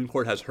the Supreme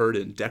Court has heard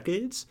in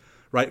decades.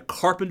 Right?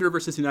 Carpenter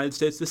versus the United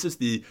States. This is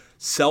the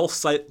cell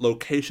site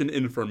location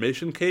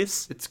information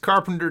case. It's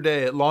Carpenter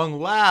Day at long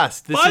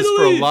last. This is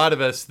for a lot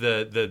of us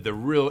the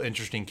real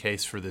interesting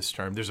case for this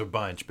term. There's a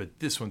bunch, but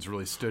this one's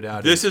really stood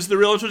out. This is the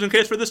real interesting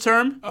case for this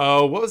term?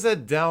 Oh, what was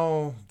that?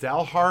 Dal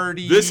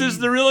Hardy? This is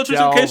the real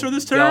interesting case for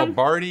this term? Dal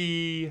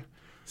Barty.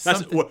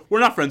 We're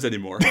not friends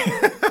anymore.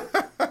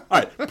 All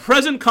right,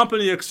 present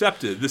company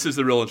accepted. This is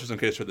the real interesting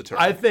case for the term.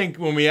 I think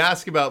when we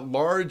ask about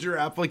larger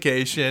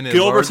application, and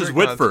Gill versus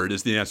Whitford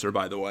is the answer,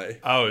 by the way.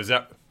 Oh, is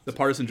that the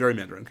partisan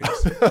gerrymandering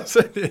case? So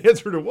the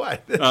answer to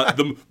what?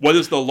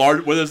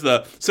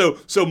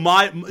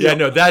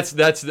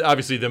 That's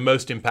obviously the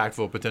most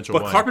impactful potential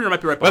one. But Carpenter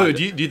might be right. By the way,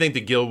 do you think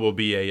the Gill will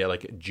be a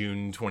like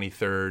June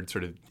 23rd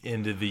sort of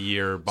end of the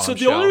year bombshell?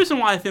 So the only reason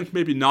why I think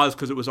maybe not is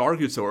because it was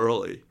argued so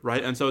early,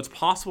 right? And so it's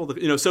possible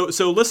that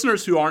So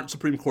listeners who aren't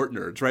Supreme Court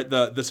nerds, right?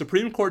 The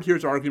Supreme Court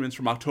hears arguments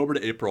from October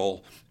to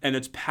April, and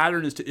its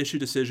pattern is to issue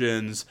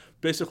decisions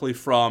basically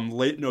from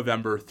late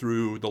November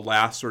through the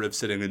last sort of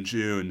sitting in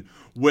June,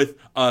 with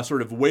a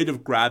sort of weight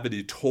of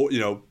gravity toward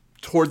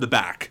the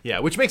back. Yeah,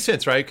 which makes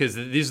sense, right? Because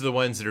these are the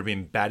ones that are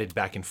being batted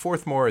back and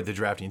forth more at the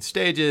drafting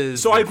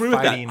stages. So I agree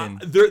with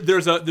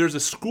that. There's a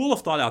school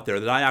of thought out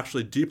there that I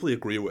actually deeply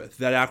agree with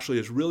that actually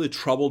is really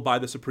troubled by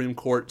the Supreme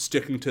Court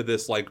sticking to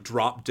this like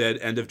drop dead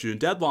end of June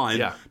deadline.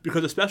 Yeah.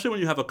 Because especially when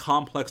you have a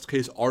complex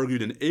case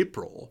argued in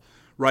April,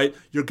 right?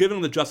 You're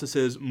giving the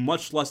justices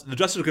the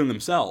justices are giving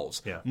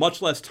themselves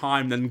much less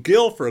time than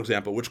Gill, for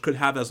example, which could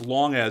have as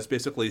long as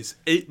basically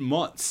 8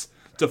 months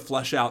to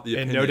flesh out the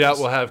opinions. And no doubt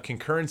we'll have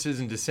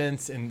concurrences and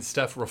dissents and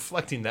stuff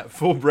reflecting that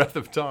full breadth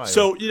of time.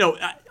 So,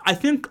 I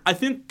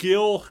think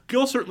Gill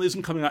certainly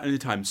isn't coming out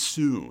anytime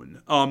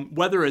soon.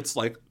 Whether it's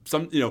like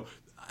some,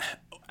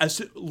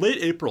 as late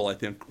April, I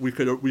think we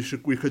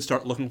could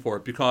start looking for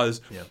it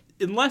because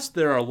unless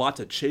there are lots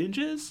of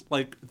changes,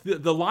 like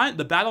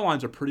the battle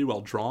lines are pretty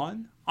well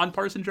drawn on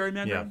partisan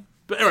gerrymandering. Yeah.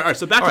 But, all right,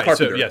 so back to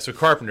Carpenter. So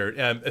Carpenter,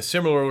 a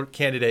similar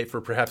candidate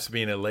for perhaps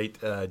being a late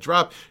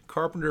drop.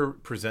 Carpenter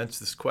presents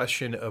this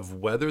question of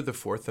whether the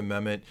Fourth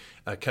Amendment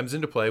comes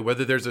into play,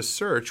 whether there's a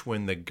search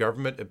when the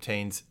government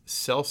obtains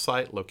cell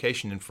site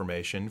location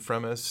information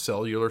from a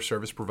cellular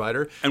service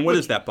provider. And what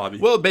is that, Bobby?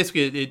 Well,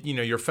 basically,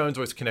 your phone's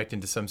always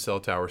connected to some cell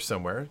tower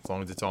somewhere, as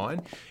long as it's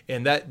on.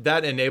 And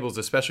that enables,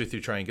 especially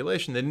through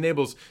triangulation, that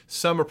enables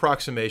some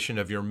approximation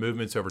of your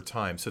movements over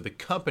time. So the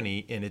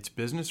company in its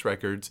business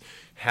records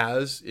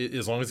has,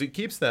 as long as it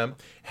keeps them,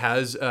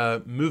 has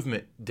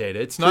movement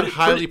data. It's not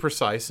highly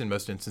precise in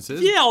most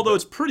instances. Yeah, although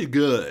it's pretty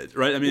good,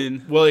 right? I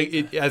mean, well,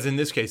 as in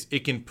this case, it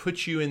can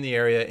put you in the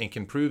area and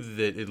can prove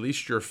that at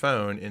least your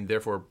phone, and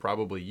therefore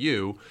probably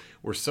you,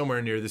 were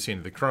somewhere near the scene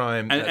of the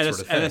crime, that sort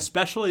of thing. And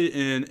especially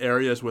in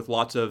areas with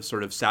lots of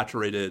sort of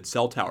saturated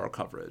cell tower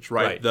coverage,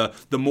 right?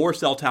 The more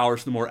cell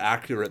towers, the more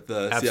accurate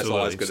the CSLI is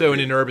going to be. So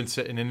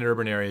in an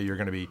urban area, you're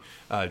going to be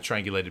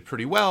triangulated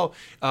pretty well.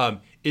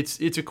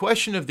 It's a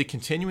question of the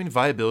continuing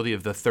viability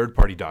of the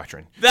third-party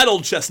doctrine. That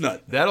old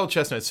chestnut.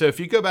 So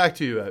if you go back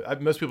to,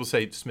 most people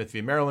say Smith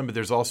v. Maryland, but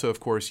there's also, of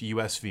course,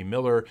 U.S. v.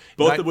 Miller.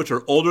 Both of which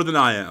are older than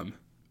I am.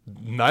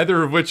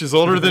 Neither of which is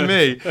older than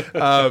me.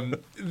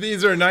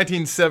 These are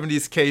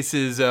 1970s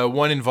cases,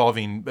 one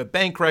involving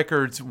bank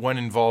records, one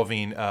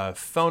involving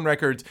phone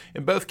records.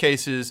 In both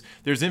cases,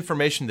 there's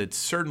information that's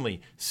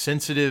certainly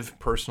sensitive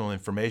personal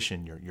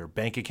information, your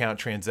bank account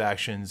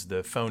transactions,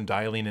 the phone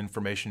dialing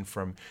information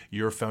from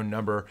your phone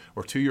number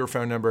or to your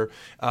phone number.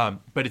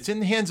 But it's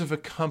in the hands of a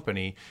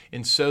company.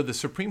 And so the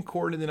Supreme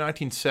Court in the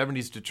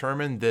 1970s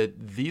determined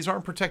that these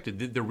aren't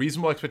protected. The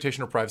reasonable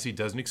expectation of privacy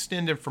doesn't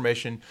extend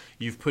information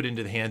you've put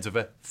into the hands of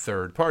a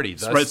third party.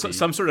 Right,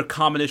 some sort of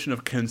combination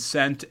of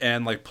consent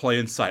and like play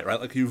in sight,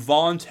 right? Like you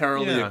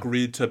voluntarily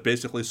agreed to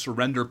basically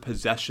surrender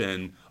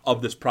possession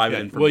of this private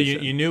information.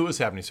 Well, you knew it was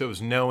happening, so it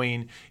was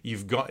knowing.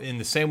 You've got, in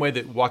the same way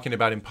that walking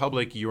about in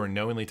public, you are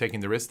knowingly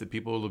taking the risk that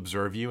people will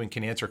observe you and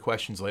can answer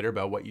questions later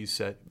about what you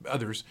said.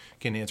 Others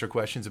can answer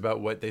questions about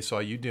what they saw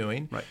you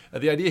doing. Right.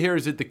 The idea here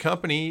is that the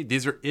company,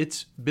 these are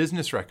its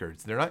business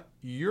records. They're not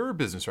your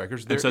business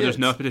records. And so there's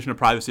no expectation of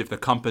privacy if the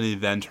company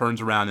then turns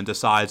around and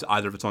decides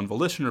either of its own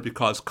volition or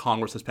because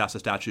Congress has passed a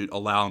statute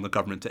allowing the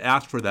government to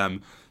ask for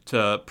them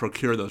to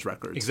procure those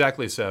records.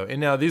 Exactly so. And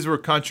now these were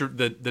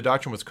the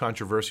doctrine was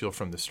controversial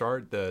from the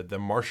start. The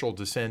Marshall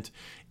dissent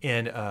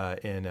in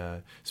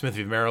Smith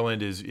v.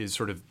 Maryland is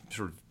sort of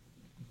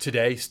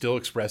today still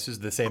expresses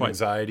the same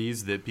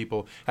anxieties that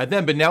people had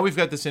then. But now we've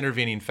got this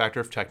intervening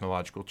factor of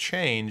technological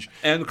change.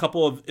 And a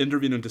couple of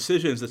intervening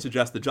decisions that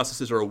suggest that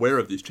justices are aware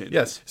of these changes.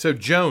 Yes. So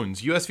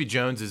Jones, U.S. v.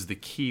 Jones is the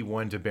key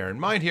one to bear in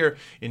mind here.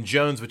 In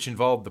Jones, which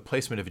involved the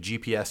placement of a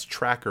GPS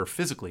tracker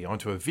physically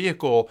onto a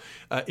vehicle,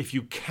 if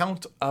you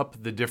count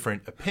up the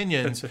different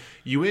opinions,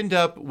 you end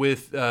up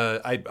with,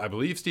 I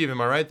believe, Steve,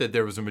 am I right, that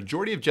there was a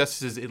majority of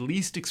justices at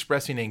least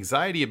expressing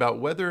anxiety about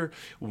whether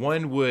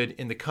one would,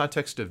 in the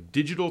context of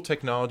digital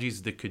technology,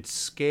 that could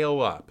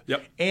scale up,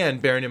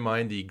 and bearing in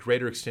mind the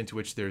greater extent to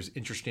which there's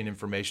interesting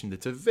information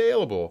that's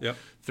available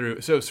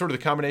through, so sort of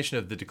the combination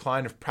of the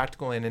decline of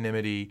practical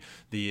anonymity,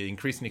 the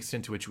increasing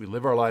extent to which we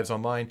live our lives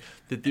online,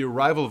 that the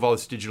arrival of all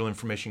this digital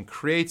information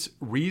creates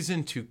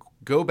reason to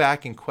go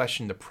back and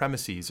question the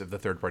premises of the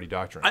third-party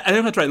doctrine. I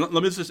think that's right. Let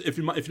me just, if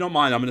you don't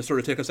mind, I'm going to sort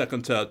of take a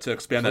second to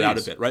expand that out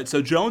a bit, right?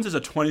 So Jones is a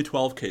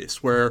 2012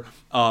 case where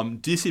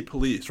D.C.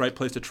 police, right,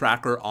 placed a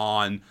tracker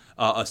on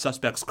a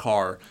suspect's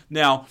car.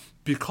 Now,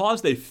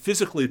 because they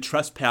physically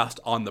trespassed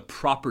on the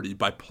property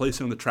by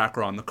placing the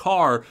tracker on the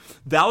car,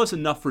 that was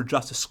enough for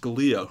Justice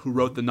Scalia, who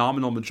wrote the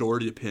nominal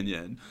majority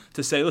opinion,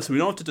 to say, listen, we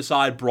don't have to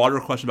decide broader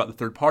questions about the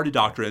third-party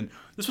doctrine.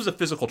 This was a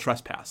physical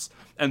trespass,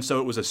 and so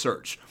it was a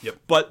search.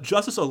 But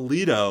Justice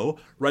Alito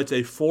writes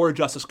a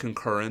four-justice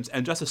concurrence,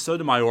 and Justice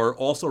Sotomayor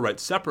also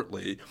writes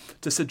separately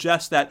to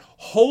suggest that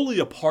wholly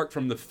apart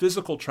from the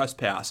physical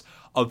trespass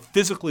of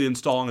physically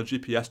installing a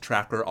GPS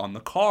tracker on the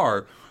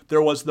car,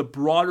 there was the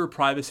broader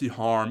privacy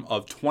harm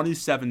of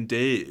 27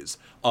 days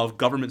of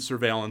government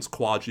surveillance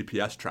qua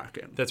GPS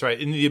tracking. That's right.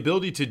 And the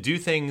ability to do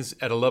things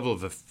at a level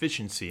of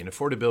efficiency and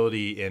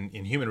affordability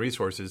in human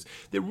resources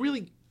that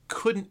really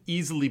couldn't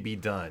easily be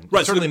done.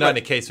 Right, certainly not in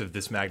a case of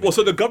this magnitude. Well,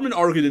 so the government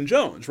argued in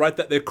Jones, right,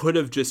 that they could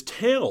have just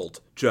tailed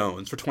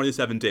Jones for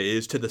 27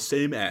 days to the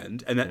same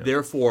end, and that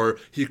therefore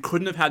he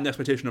couldn't have had an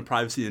expectation of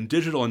privacy in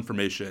digital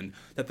information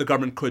that the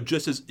government could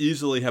just as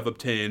easily have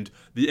obtained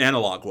the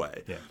analog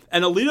way.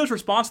 And Alito's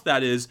response to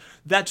that is,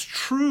 that's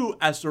true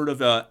as sort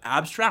of an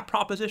abstract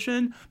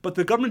proposition, but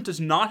the government does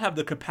not have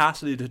the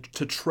capacity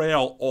to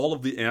trail all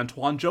of the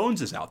Antoine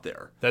Joneses out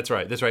there. That's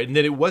right. And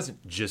then it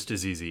wasn't just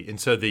as easy. And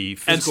so the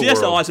physical and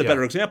CSLI world, is a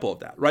better example of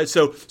that, right?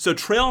 So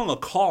trailing a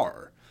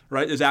car,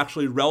 right, is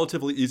actually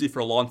relatively easy for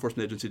a law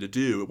enforcement agency to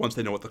do once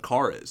they know what the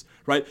car is,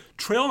 right?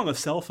 Trailing a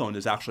cell phone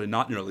is actually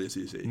not nearly as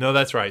easy. No,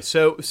 that's right.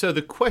 So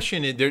the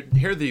question is,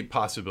 here are the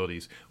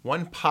possibilities.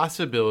 One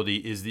possibility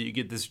is that you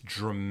get this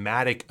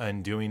dramatic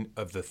undoing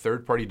of the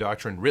third-party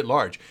doctrine writ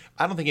large.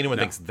 I don't think anyone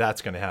thinks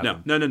that's going to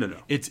happen. No.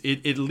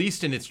 It at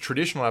least in its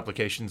traditional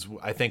applications,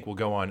 I think will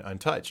go on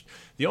untouched.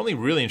 The only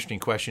really interesting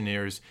question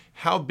here is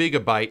how big a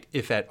bite,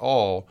 if at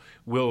all,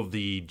 will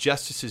the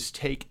justices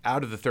take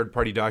out of the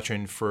third-party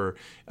doctrine for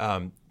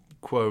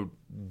quote,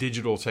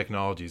 digital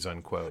technologies,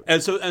 unquote.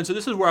 And so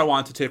this is where I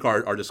want to take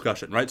our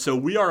discussion, right? So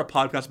we are a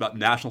podcast about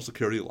national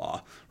security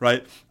law,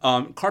 right?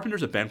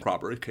 Carpenter's a bank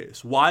robbery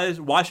case.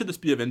 Why should this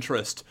be of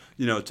interest,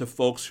 to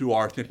folks who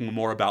are thinking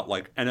more about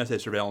like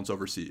NSA surveillance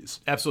overseas?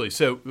 Absolutely.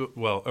 So,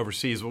 well,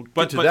 overseas, we'll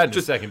get to that in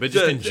a second, but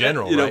just in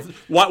general, right?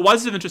 Why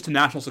is it of interest to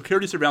national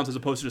security surveillance as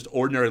opposed to just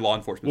ordinary law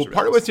enforcement surveillance?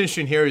 Part of what's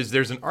interesting here is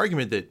there's an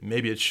argument that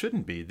maybe it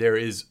shouldn't be. There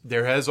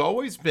has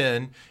always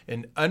been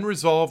an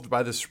unresolved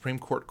by the Supreme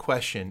Court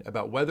question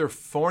about whether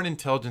foreign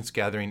intelligence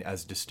gathering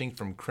as distinct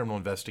from criminal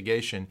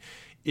investigation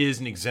is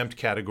an exempt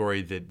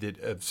category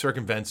that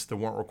circumvents the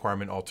warrant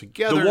requirement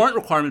altogether. The warrant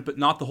requirement, but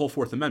not the whole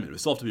Fourth Amendment. It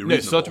still have to be reasonable. No,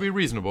 it still have to be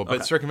reasonable,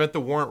 but circumvent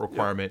the warrant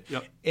requirement.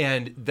 Yep.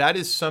 And that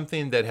is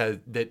something that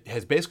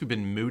has basically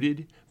been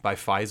mooted by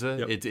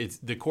FISA. It's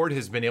the court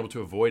has been able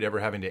to avoid ever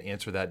having to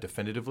answer that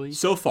definitively.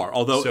 So far,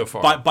 although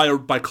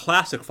by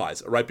classic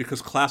FISA, right?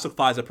 Because classic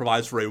FISA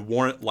provides for a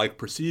warrant-like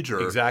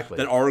procedure that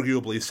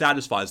arguably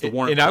satisfies the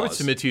warrant clause. I would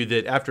submit to you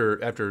that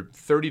after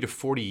 30 to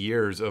 40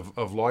 years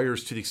of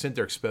lawyers, to the extent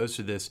they're exposed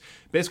to this,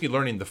 basically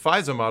learning the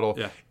FISA model,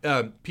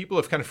 people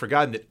have kind of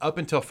forgotten that up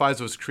until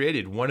FISA was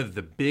created, one of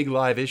the big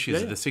live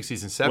issues of the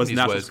 60s and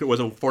 70s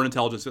was a foreign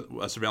intelligence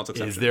surveillance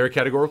exception. Is there a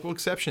categorical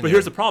exception? But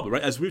here's the problem,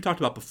 right? As we've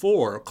talked about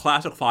before,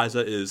 classic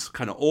FISA is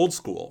kind of old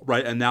school,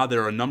 right? And now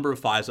there are a number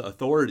of FISA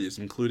authorities,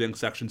 including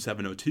Section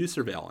 702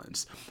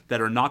 surveillance,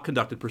 that are not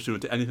conducted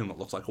pursuant to anything that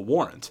looks like a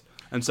warrant.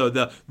 And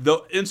so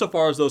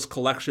insofar as those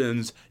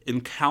collections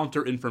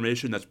encounter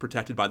information that's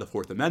protected by the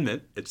Fourth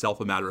Amendment,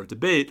 itself a matter of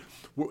debate,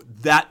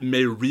 that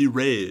may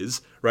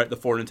re-raise, right, the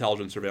foreign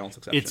intelligence surveillance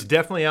exception. It's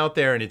definitely out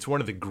there, and it's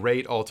one of the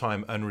great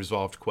all-time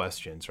unresolved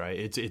questions, right?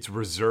 It's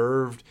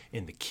reserved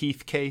in the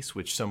Keith case,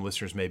 which some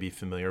listeners may be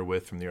familiar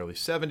with from the early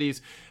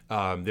 70s.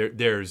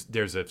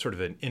 There's a sort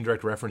of an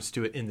indirect reference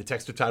to it in the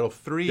text of Title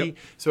III,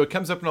 so it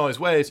comes up in all these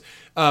ways.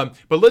 But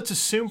let's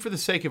assume for the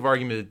sake of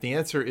argument that the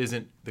answer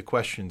isn't the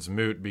question's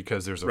moot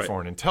because there's a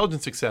foreign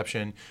intelligence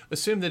exception.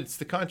 Assume that it's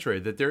the contrary,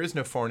 that there is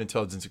no foreign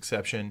intelligence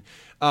exception.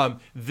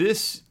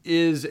 This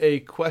is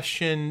a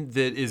question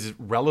that is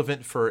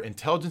relevant for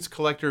intelligence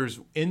collectors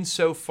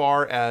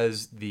insofar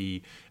as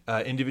the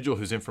individual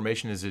whose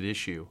information is at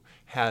issue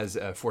has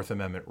a Fourth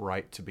Amendment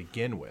right to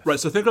begin with. Right.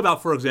 So think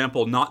about, for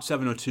example, not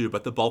 702,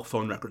 but the bulk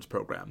phone records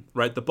program.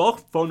 Right. The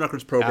bulk phone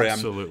records program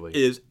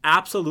is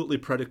absolutely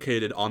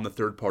predicated on the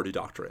third-party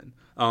doctrine.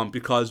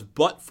 Because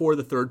but for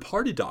the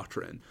third-party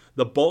doctrine,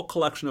 the bulk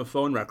collection of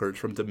phone records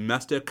from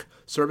domestic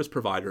service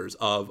providers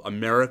of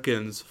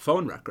Americans'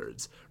 phone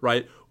records,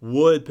 right,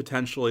 would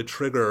potentially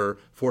trigger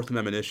Fourth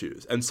Amendment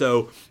issues. And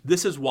so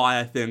this is why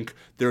I think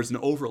there's an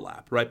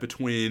overlap, right,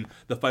 between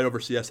the fight over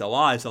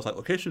CSLI, cell site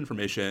location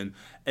information,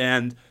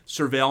 and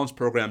surveillance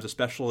programs,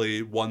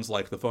 especially ones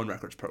like the phone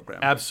records program.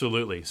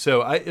 Absolutely.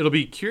 So it'll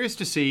be curious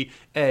to see,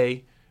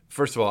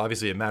 first of all,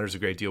 obviously it matters a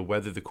great deal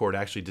whether the court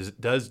actually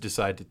does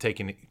decide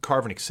to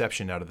carve an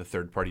exception out of the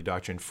third-party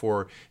doctrine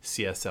for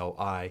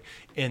CSLI.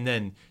 And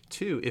then,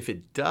 two, if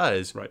it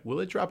does, will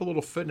it drop a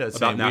little footnote about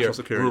saying national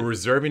security? We're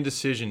reserving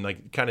decision,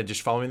 like kind of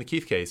just following the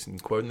Keith case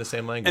and quoting the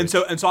same language.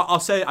 And so I'll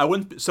say I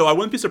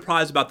wouldn't be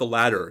surprised about the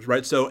latter,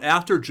 right? So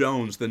after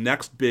Jones, the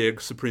next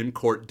big Supreme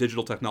Court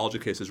digital technology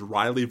case is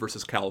Riley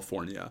versus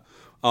California.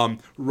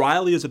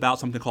 Riley is about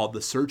something called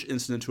the search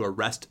incident to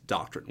arrest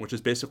doctrine, which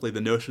is basically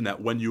the notion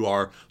that when you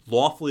are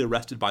lawfully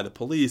arrested by the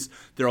police,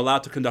 they're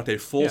allowed to conduct a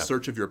full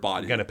search of your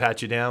body. They're going to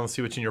pat you down and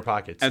see what's in your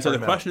pockets. And so the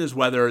question is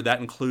whether that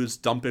includes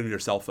dumping your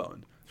cell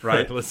phone.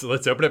 Right. Let's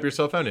open up your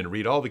cell phone and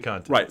read all the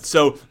content. Right.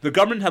 So the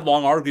government had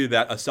long argued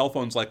that a cell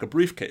phone's like a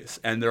briefcase,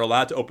 and they're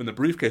allowed to open the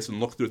briefcase and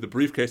look through the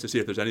briefcase to see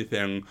if there's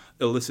anything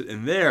illicit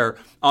in there.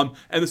 And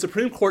the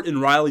Supreme Court in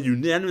Riley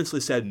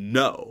unanimously said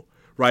no.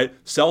 Right.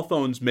 Cell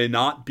phones may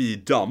not be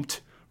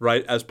dumped,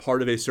 right, as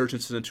part of a search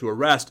incident to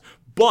arrest,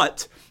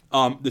 but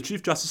the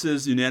Chief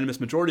Justice's unanimous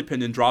majority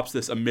opinion drops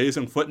this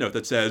amazing footnote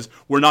that says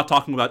we're not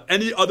talking about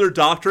any other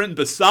doctrine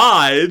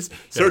besides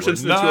search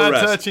incident to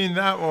arrest. Not touching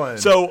that one.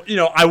 So,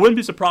 I wouldn't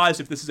be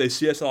surprised if this is a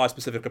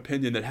CSLI-specific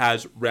opinion that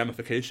has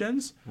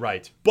ramifications.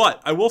 Right.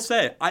 But I will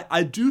say,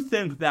 I do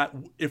think that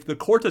if the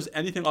court does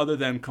anything other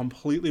than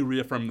completely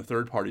reaffirm the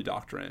third-party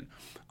doctrine,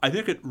 I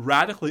think it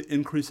radically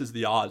increases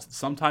the odds that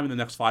sometime in the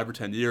next 5 or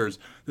 10 years,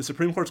 the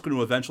Supreme Court's going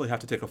to eventually have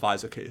to take a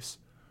FISA case.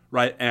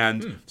 Right,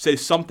 and say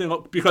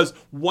something, because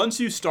once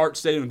you start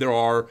saying there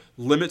are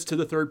limits to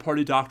the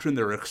third-party doctrine,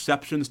 there are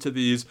exceptions to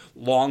these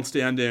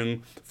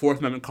long-standing Fourth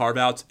Amendment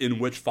carve-outs in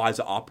which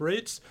FISA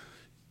operates,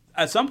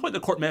 at some point the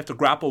court may have to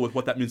grapple with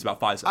what that means about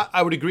FISA.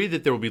 I would agree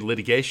that there will be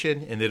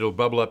litigation and that it'll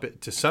bubble up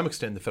to some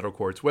extent in the federal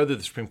courts. Whether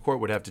the Supreme Court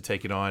would have to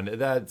take it on,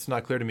 that's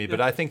not clear to me. Yeah.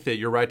 But I think that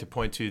you're right to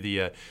point to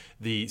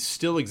the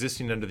still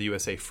existing under the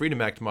USA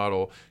Freedom Act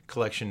model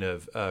collection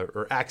of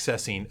or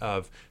accessing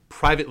of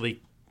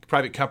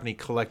private company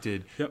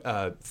collected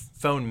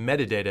phone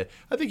metadata.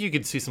 I think you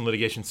could see some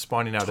litigation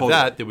spawning out of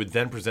that would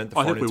then present the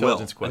foreign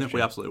intelligence question. I think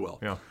we absolutely will.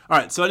 Yeah. All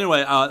right. So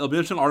anyway, it'll be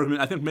an interesting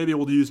argument. I think maybe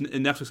we'll use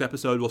in next week's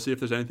episode. We'll see if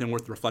there's anything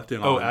worth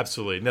reflecting on. Oh,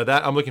 absolutely. No,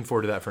 I'm looking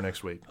forward to that for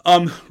next week.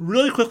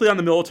 Really quickly on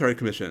the military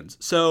commissions.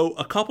 So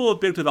a couple of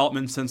big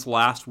developments since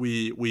last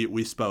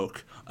we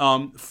spoke.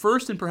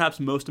 First and perhaps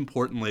most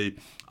importantly,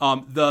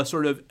 the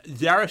sort of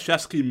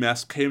Yarashevsky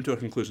mess came to a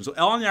conclusion. So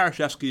Ellen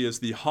Yarashevsky is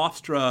the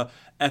Hofstra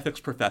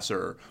ethics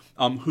professor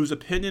whose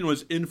opinion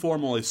was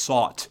informally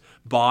sought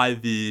by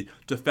the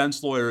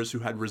defense lawyers who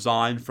had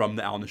resigned from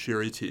the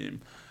al-Nashiri team.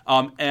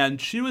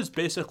 And she was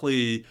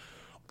basically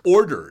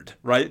ordered,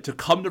 right, to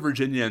come to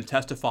Virginia and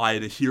testify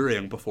at a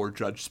hearing before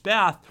Judge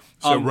Spath.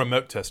 So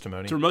remote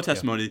testimony. To remote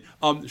testimony.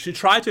 Yeah. She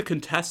tried to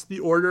contest the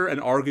order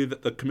and argue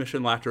that the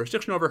commission lacked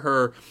jurisdiction over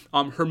her.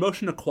 Her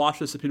motion to quash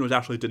the subpoena was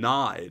actually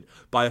denied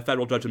by a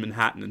federal judge in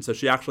Manhattan. And so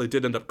she actually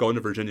did end up going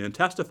to Virginia and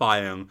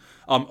testifying.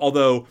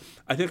 Although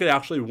I think it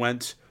actually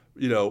went,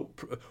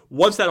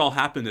 once that all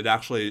happened,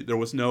 there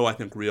was no, I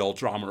think, real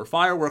drama or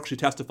fireworks. She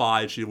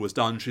testified, she was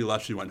done, she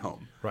left, she went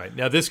home. Right.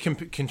 Now, this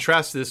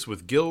contrasts this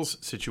with Gill's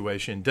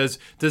situation. Does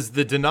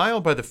the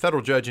denial by the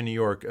federal judge in New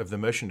York of the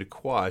motion to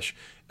quash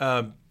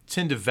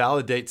tend to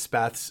validate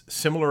Spath's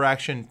similar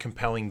action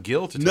compelling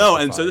Gill to testify? No,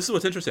 and so this is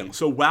what's interesting.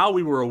 So while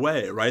we were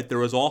away, right, there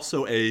was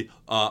also a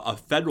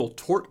federal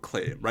tort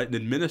claim, right, an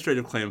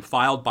administrative claim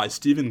filed by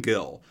Stephen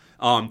Gill,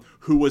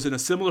 who was in a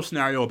similar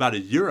scenario about a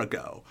year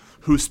ago,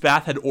 who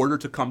Spath had ordered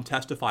to come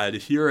testify at a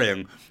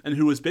hearing, and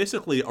who was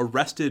basically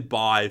arrested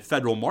by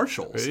federal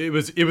marshals. It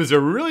was a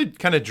really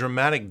kind of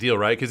dramatic deal,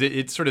 right? Because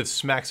it sort of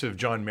smacks of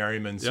John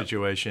Merriman's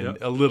situation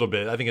a little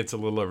bit. I think it's a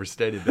little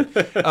overstated.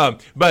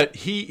 But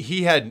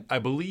he had, I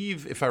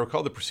believe, if I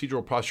recall the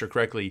procedural posture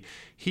correctly,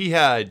 he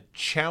had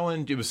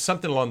challenged, it was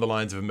something along the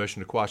lines of a motion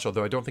to quash,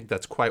 although I don't think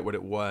that's quite what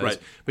it was. Right.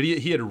 But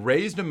he had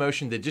raised a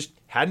motion that just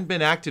hadn't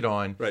been acted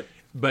on. Right.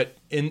 But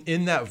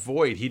in that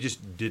void, he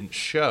just didn't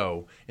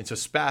show. And so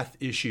Spath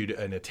issued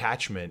an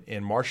attachment,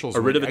 and marshals...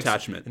 A writ of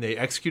attachment. And they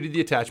executed the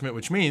attachment,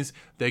 which means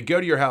they go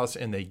to your house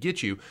and they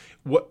get you.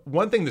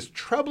 One thing that's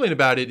troubling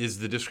about it is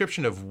the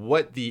description of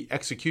what the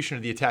execution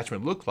of the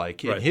attachment looked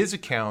like. In his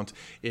account,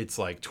 it's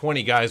like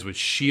 20 guys with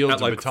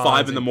shields and batons.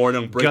 5 in the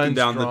morning, breaking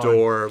down the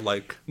door.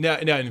 Now,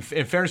 in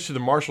fairness to the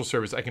Marshal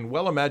Service, I can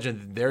well imagine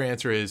that their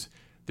answer is,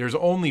 there's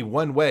only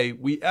one way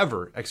we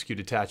ever execute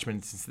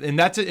attachments, and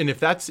that's it. And if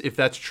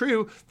that's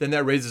true, then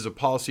that raises a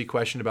policy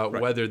question about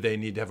whether they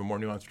need to have a more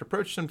nuanced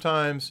approach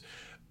sometimes.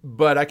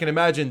 But I can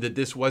imagine that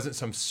this wasn't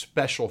some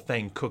special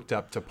thing cooked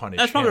up to punish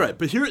That's probably him. right.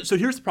 But here's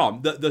the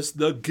problem.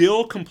 The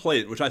Gill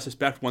complaint, which I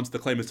suspect once the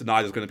claim is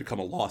denied is going to become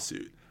a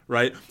lawsuit,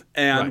 right?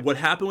 And what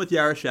happened with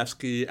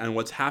Yarashevsky and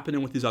what's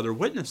happening with these other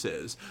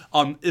witnesses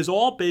is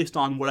all based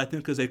on what I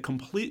think is a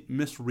complete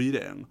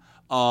misreading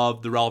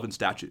of the relevant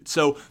statute.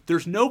 So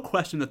there's no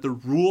question that the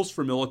rules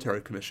for military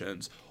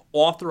commissions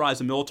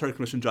authorize a military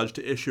commission judge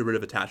to issue a writ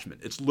of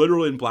attachment. It's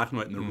literally in black and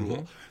white in the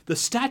rule. The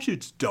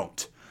statutes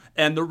don't.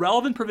 And the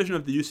relevant provision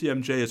of the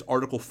UCMJ is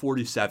Article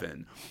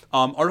 47.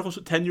 Article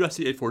 10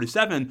 U.S.C.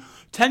 847.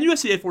 10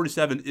 U.S.C.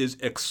 847 is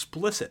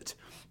explicit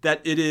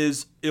that it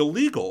is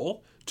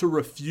illegal to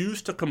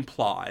refuse to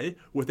comply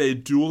with a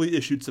duly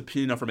issued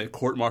subpoena from a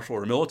court-martial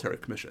or a military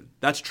commission.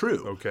 That's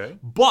true. Okay.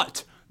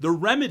 But the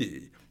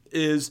remedy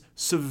is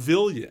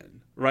civilian.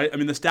 Right? I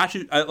mean, the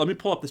statute, let me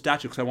pull up the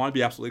statute because I want to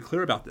be absolutely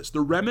clear about this. The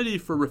remedy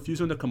for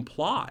refusing to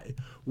comply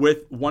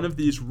with one of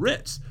these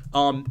writs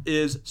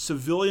is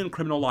civilian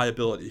criminal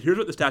liability. Here's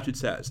what the statute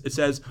says. It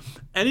says,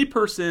 any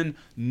person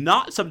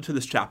not subject to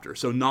this chapter,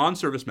 so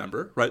non-service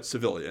member, right,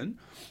 civilian,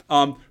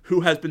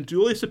 who has been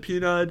duly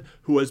subpoenaed,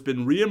 who has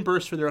been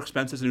reimbursed for their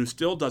expenses, and who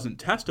still doesn't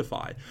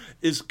testify,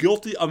 is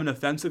guilty of an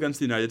offense against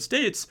the United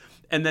States.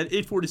 And then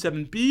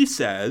 847B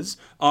says,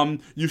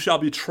 you shall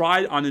be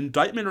tried on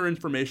indictment or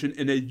information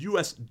in a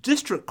U.S.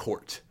 district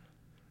court,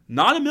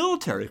 not a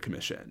military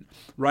commission,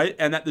 right?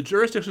 And that the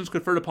jurisdiction is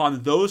conferred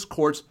upon those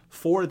courts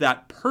for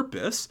that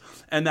purpose,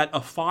 and that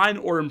a fine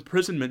or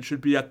imprisonment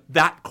should be at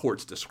that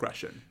court's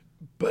discretion.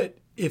 But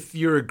if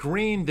you're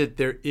agreeing that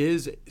there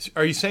is,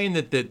 are you saying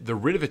that the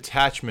writ of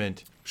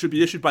attachment should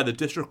be issued by the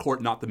district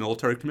court, not the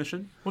military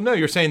commission? Well, no,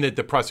 you're saying that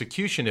the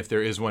prosecution, if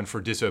there is one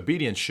for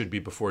disobedience, should be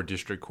before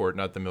district court,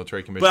 not the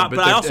military commission.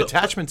 But the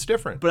attachment's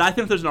different. But I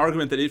think there's an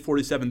argument that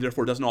 847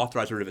 therefore doesn't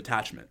authorize a writ of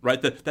attachment,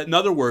 right? That in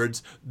other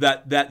words,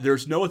 that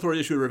there's no authority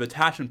to issue a writ of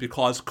attachment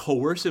because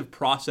coercive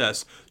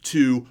process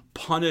to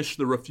punish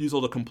the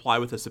refusal to comply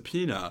with a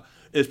subpoena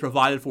is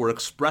provided for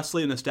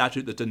expressly in the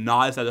statute that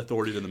denies that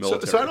authority to the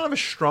military. So I don't have a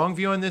strong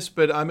view on this,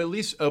 but I'm at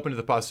least open to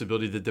the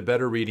possibility that the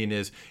better reading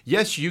is,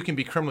 yes, you can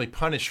be criminally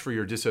punished for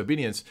your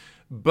disobedience,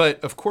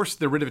 but of course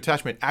the writ of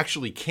attachment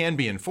actually can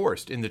be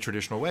enforced in the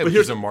traditional way, which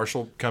is a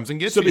marshal comes and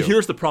gets you. But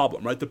here's the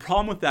problem, right? The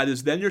problem with that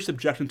is then you're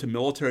subjecting to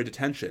military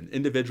detention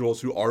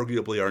individuals who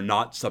arguably are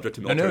not subject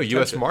to military detention.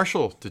 U.S.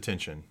 Marshal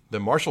detention. The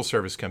Marshal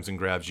Service comes and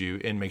grabs you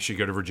and makes you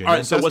go to Virginia and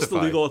testify. So what's the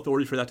legal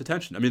authority for that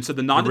detention? I mean, so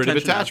the non-detention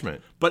writ of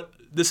attachment. But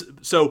this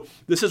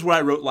is what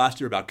I wrote last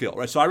year about Gill,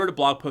 right? So I wrote a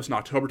blog post in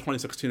October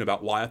 2016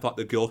 about why I thought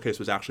the Gill case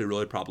was actually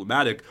really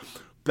problematic.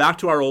 Back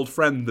to our old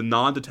friend, the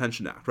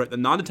Non-Detention Act, right? The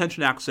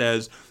Non-Detention Act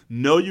says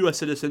no U.S.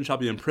 citizen shall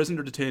be imprisoned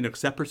or detained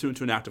except pursuant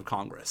to an act of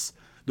Congress.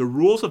 The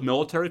rules of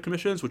military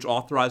commissions, which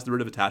authorize the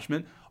writ of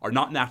attachment, are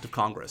not an act of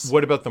Congress.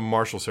 What about the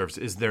Marshal Service?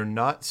 Is there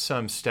not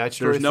some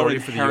statutory authority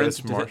for the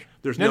U.S. Marshal?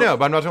 No,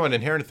 but I'm not talking about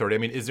inherent authority. I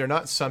mean, is there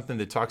not something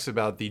that talks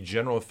about the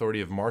general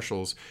authority of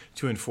marshals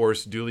to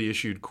enforce duly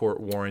issued court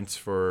warrants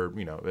for,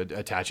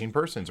 attaching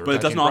persons or but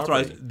it doesn't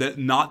property?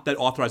 authorize that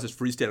authorizes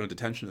freestanding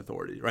detention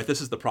authority, right? This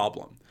is the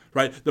problem,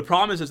 right? The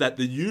problem is that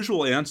the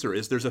usual answer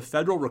is there's a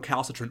federal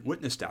recalcitrant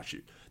witness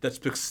statute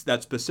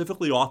that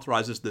specifically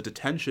authorizes the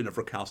detention of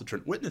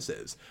recalcitrant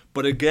witnesses,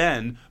 but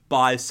again,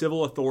 by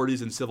civil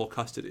authorities in civil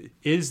custody.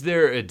 Is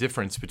there a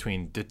difference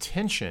between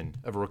detention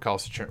of a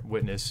recalcitrant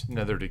witness, in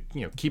order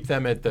to keep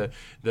them at the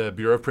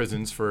Bureau of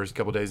Prisons for a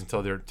couple of days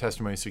until their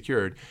testimony is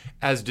secured,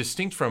 as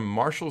distinct from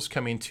marshals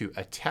coming to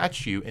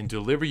attach you and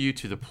deliver you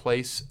to the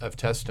place of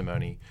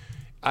testimony?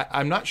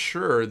 I'm not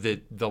sure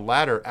that the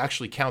latter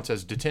actually counts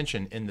as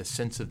detention in the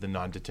sense of the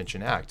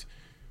Non-Detention Act,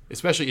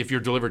 especially if you're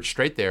delivered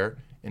straight there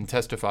and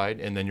testified,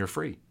 and then you're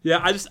free. Yeah,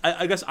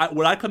 I guess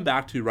what I come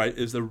back to, right,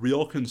 is the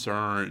real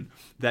concern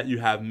that you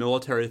have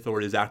military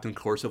authorities acting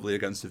coercively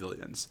against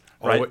civilians.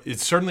 Right? Oh,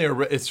 it's certainly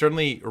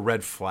a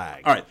red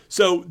flag. All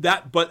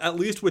right, but at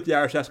least with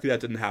Yarashevsky that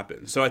didn't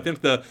happen. So I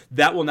think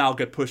that will now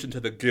get pushed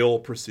into the Gill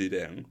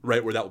proceeding,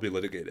 right, where that will be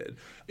litigated.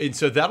 And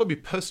so that'll be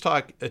post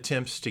hoc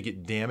attempts to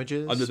get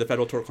damages under the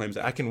Federal Tort Claims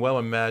Act. I can well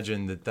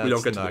imagine that's we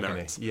don't get not to the going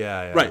merits. to.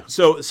 Yeah. Right.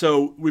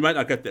 So we might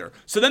not get there.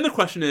 So then the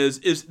question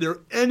is there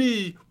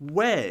any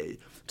way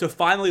to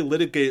finally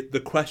litigate the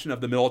question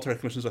of the military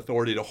commission's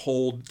authority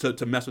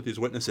to mess with these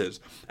witnesses?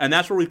 And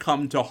that's where we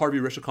come to Harvey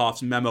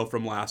Rishakoff's memo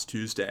from last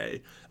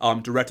Tuesday,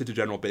 directed to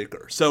General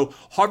Baker. So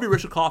Harvey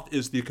Rishakoff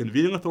is the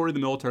convening authority of the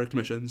military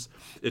commissions.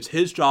 It's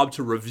his job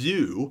to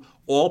review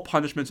all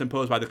punishments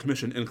imposed by the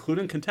commission,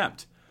 including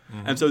contempt.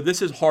 Mm-hmm. And so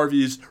this is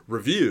Harvey's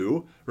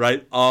review,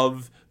 right,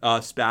 of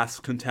Spath's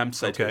contempt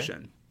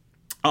citation.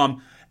 Okay.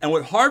 And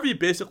what Harvey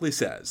basically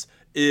says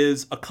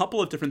is a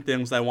couple of different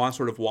things that I want to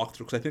sort of walk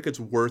through because I think it's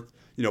worth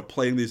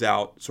playing these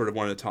out sort of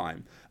one at a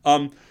time.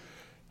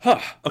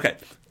 Okay.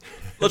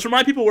 Let's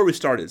remind people where we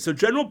started. So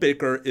General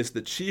Baker is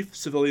the chief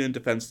civilian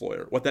defense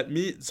lawyer. What that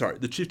means,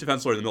 the chief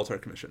defense lawyer in the military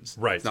commissions.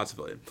 Right. It's not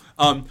civilian.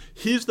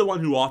 He's the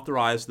one who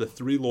authorized the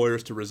 3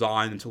 lawyers to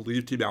resign and to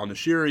leave Team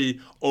al-Nashiri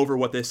over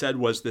what they said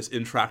was this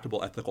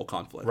intractable ethical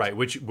conflict. Right,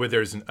 where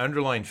there's an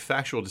underlying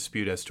factual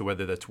dispute as to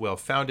whether that's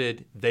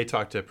well-founded. They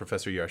talked to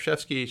Professor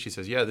Yarshevsky. She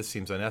says, yeah, this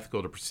seems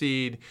unethical to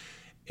proceed.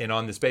 And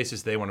on this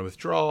basis, they want to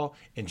withdraw.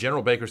 And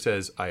General Baker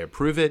says, I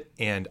approve it,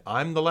 and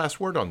I'm the last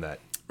word on that.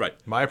 Right.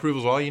 My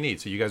approval is all you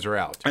need, so you guys are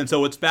out. And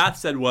so what Spath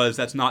said was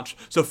that's not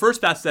so first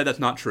Spath said that's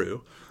not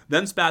true.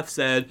 Then Spath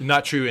said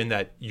not true in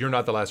that you're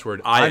not the last word,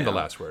 I'm the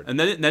last word. And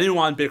then he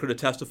wanted Baker to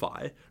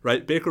testify,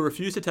 right? Baker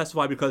refused to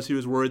testify because he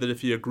was worried that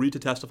if he agreed to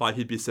testify,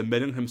 he'd be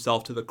submitting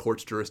himself to the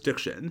court's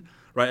jurisdiction,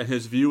 right? And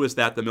his view is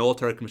that the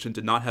military commission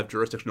did not have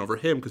jurisdiction over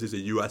him because he's a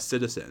U.S.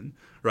 citizen,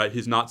 right?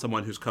 He's not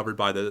someone who's covered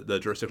by the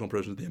jurisdictional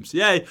provisions of the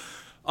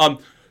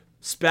MCA.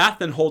 Spath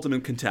then holds him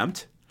in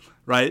contempt.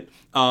 Right?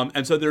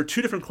 And so there are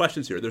 2 different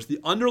questions here. There's the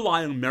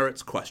underlying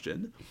merits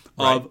question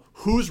of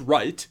who's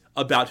right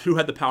about who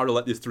had the power to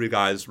let these 3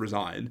 guys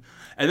resign.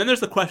 And then there's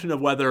the question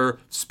of whether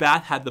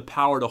Spath had the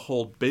power to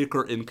hold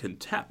Baker in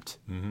contempt.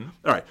 Mm-hmm.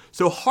 All right.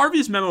 So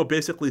Harvey's memo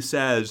basically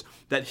says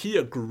that he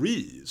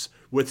agrees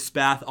with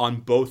Spath on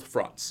both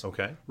fronts.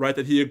 Okay. Right?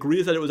 That he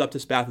agrees that it was up to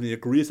Spath and he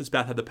agrees that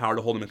Spath had the power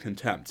to hold him in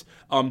contempt.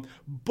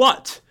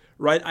 But,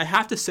 right, I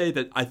have to say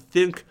that I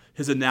think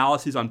his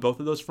analyses on both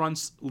of those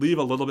fronts leave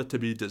a little bit to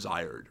be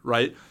desired,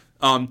 right?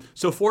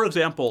 So, for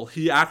example,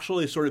 he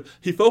actually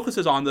he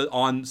focuses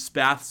on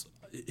Spath's.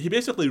 He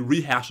basically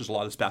rehashes a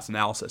lot of Spath's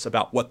analysis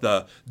about what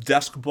the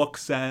desk book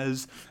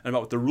says and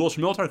about what the rules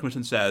from the military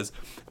commission says,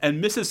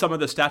 and misses some of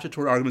the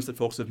statutory arguments that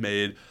folks have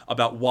made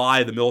about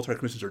why the military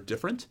commissions are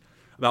different,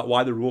 about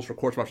why the rules for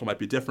courts-martial might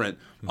be different.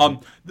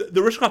 Mm-hmm.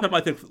 The Rishkoff memo, I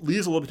think,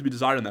 leaves a little bit to be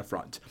desired on that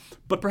front.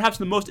 But perhaps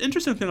the most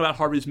interesting thing about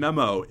Harvey's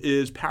memo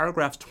is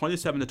paragraphs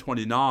 27 to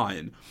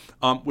 29,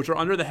 which are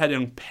under the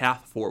heading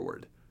Path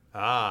Forward.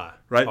 Ah,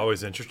 right?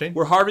 Always interesting.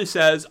 Where Harvey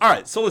says, all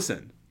right, so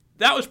listen,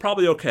 that was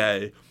probably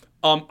okay.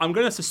 I'm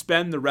going to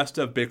suspend the rest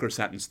of Baker's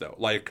sentence, though.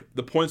 Like,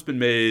 the point's been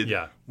made.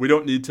 Yeah. We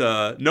don't need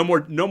to.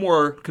 No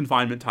more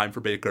confinement time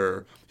for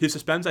Baker. He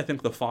suspends, I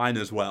think, the fine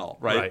as well.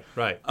 Right.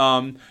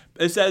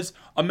 It says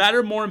a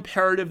matter more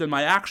imperative than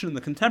my action in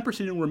the contempt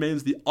proceeding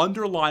remains the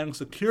underlying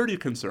security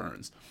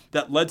concerns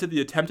that led to the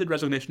attempted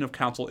resignation of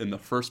counsel in the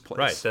first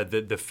place. Right.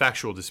 The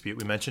factual dispute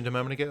we mentioned a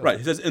moment ago. Right.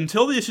 He says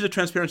until the issues of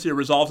transparency are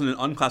resolved in an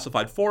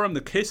unclassified forum,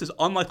 the case is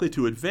unlikely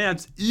to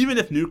advance, even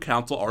if new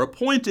counsel are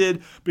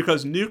appointed,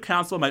 because new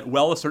counsel might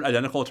well assert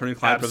identical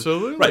attorney-client privilege.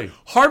 Absolutely. Right.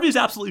 Harvey's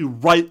absolutely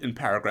right in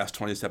paragraphs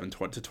 27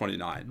 to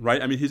 29.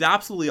 Right. I mean, he's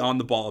absolutely on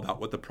the ball about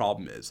what the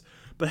problem is.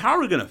 But how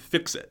are we going to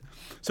fix it?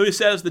 So he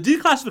says the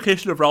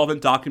declassification of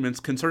relevant documents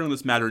concerning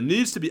this matter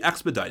needs to be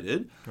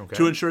expedited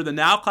to ensure the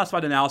now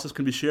classified analysis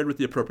can be shared with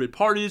the appropriate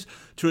parties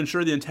to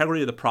ensure the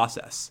integrity of the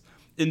process.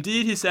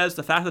 Indeed, he says,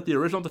 the fact that the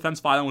original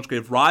defense filing which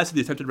gave rise to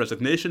the attempted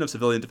resignation of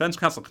civilian defense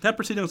counsel contempt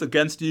proceedings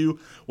against you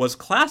was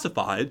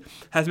classified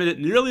has made it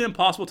nearly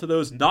impossible to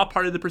those not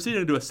part of the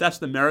proceeding to assess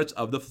the merits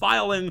of the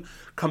filing.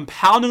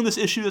 Compounding this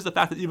issue is the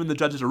fact that even the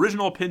judge's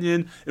original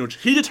opinion, in which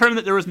he determined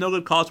that there was no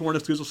good cause to warrant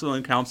excusal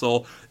civilian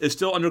counsel, is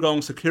still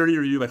undergoing security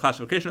review by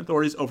classification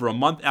authorities over a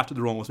month after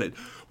the ruling was made.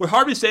 What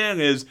Harvey's saying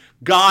is,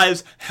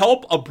 guys,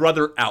 help a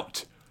brother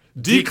out.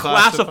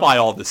 Declassify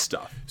all this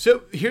stuff.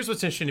 So here's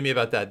what's interesting to me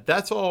about that.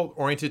 That's all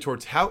oriented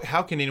towards how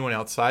can anyone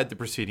outside the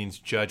proceedings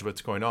judge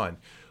what's going on?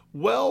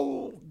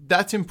 Well,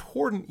 that's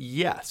important,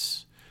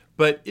 yes.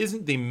 But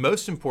isn't the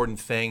most important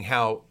thing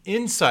how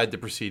inside the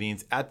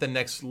proceedings at the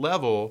next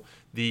level,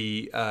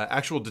 the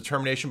actual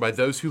determination by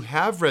those who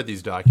have read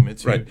these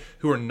documents,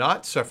 who are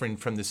not suffering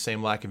from the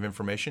same lack of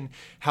information,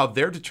 how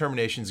their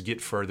determinations get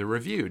further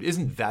reviewed?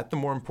 Isn't that the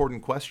more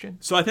important question?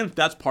 So I think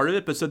that's part of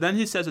it. But so then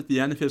he says at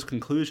the end of his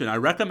conclusion, I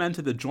recommend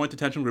to the Joint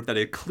Detention Group that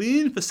a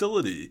clean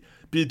facility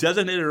be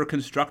designated or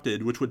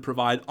constructed which would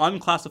provide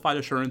unclassified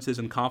assurances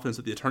and confidence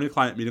that the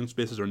attorney-client meeting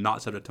spaces are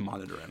not subject to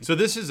monitoring. So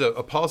this is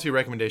a policy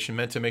recommendation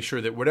meant to make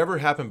sure that whatever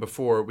happened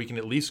before, we can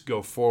at least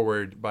go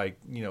forward by,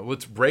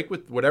 let's break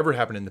with whatever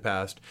happened in the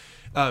past.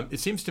 It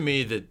seems to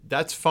me that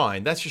that's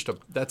fine. That's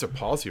a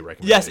policy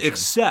recommendation. Yes,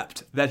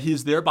 except that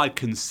he's thereby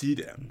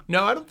conceding.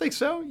 No, I don't think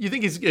so. You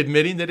think he's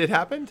admitting that it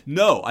happened?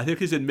 No, I think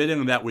he's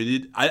admitting that we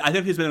need. I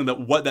think he's admitting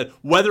that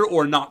whether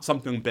or not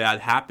something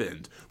bad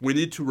happened, we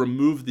need to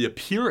remove the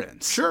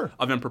appearance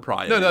of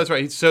impropriety. No, that's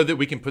right. So that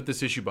we can put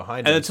this issue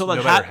behind us. Until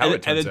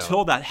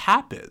that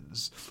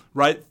happens,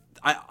 right?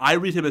 I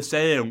read him as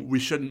saying we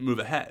shouldn't move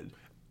ahead.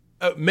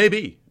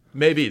 Maybe.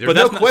 There's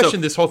no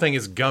question this whole thing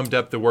has gummed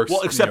up the works.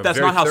 Well, except that's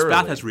not how thoroughly.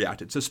 Spath has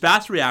reacted. So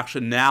Spath's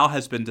reaction now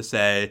has been to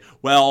say,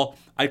 well,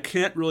 I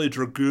can't really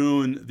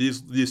dragoon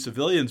these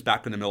civilians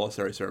back into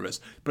military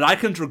service, but I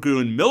can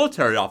dragoon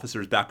military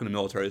officers back into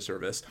military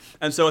service.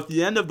 And so at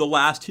the end of the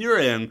last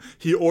hearing,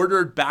 he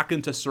ordered back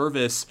into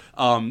service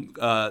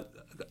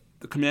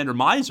Commander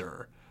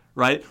Miser,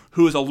 right,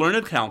 who is a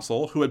learned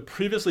counsel who had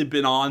previously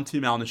been on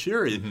Team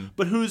al-Nashiri,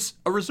 but who's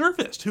a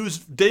reservist, whose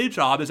day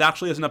job is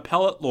actually as an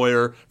appellate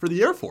lawyer for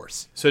the Air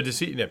Force. So does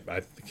he,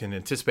 I can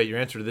anticipate your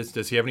answer to this,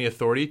 does he have any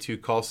authority to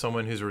call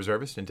someone who's a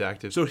reservist into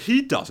active? So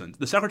he doesn't.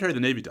 The Secretary of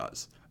the Navy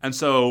does. And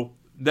so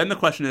then the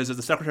question is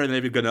the Secretary of the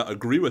Navy going to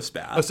agree with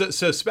Spath? Oh,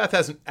 so Spath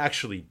hasn't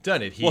actually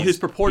done it. He's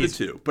purported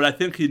to, but I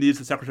think he needs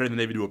the Secretary of the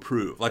Navy to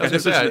approve. Like I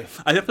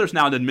think there's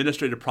now an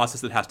administrative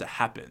process that has to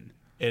happen.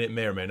 And it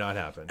may or may not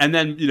happen. And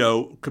then,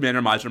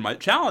 Commander Meisner might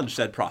challenge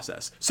said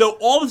process. So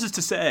all this is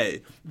to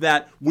say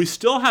that we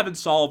still haven't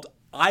solved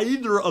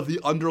either of the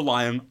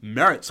underlying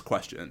merits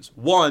questions.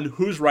 One,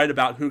 who's right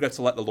about who gets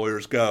to let the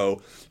lawyers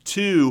go?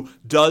 Two,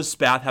 does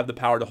Spath have the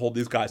power to hold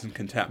these guys in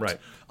contempt? Right.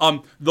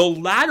 The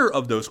latter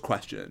of those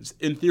questions,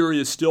 in theory,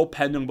 is still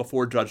pending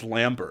before Judge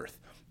Lamberth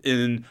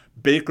in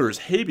Baker's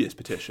habeas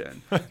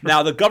petition.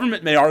 Now, the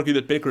government may argue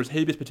that Baker's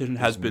habeas petition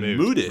has been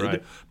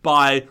mooted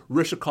by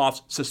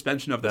Rishikov's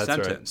suspension of the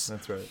sentence. Right.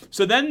 That's right.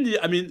 So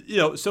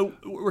then, so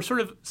we're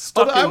sort of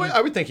stuck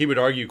I would think he would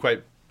argue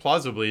quite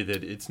plausibly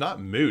that it's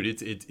not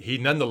moot. He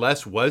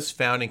nonetheless was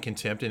found in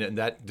contempt, and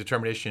that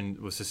determination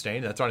was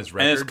sustained. That's on his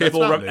record. And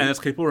it's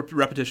capable of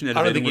repetition.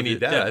 I don't think you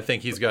need that. Yeah. I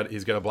think he's got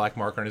a black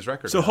mark on his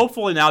record. So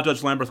hopefully now Judge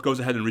Lamberth goes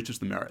ahead and reaches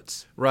the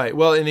merits. Right.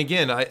 Well, and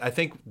again, I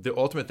think the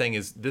ultimate thing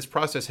is this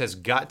process has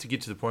got to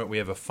get to the point where we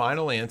have a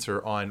final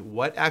answer on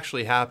what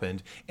actually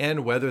happened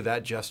and whether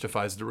that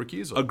justifies the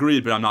recusal.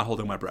 Agreed, but I'm not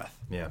holding my breath.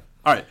 Yeah.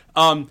 All right.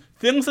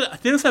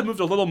 Things have moved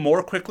a little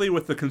more quickly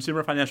with the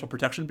Consumer Financial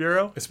Protection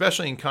Bureau,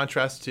 especially in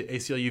contrast to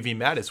ACLU v.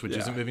 Mattis, which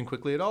isn't moving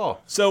quickly at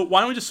all. So why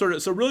don't we just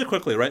really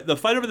quickly, right? The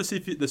fight over the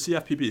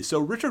CFPB. So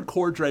Richard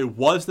Cordray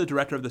was the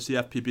director of the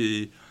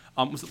CFPB.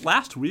 Was it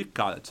last week?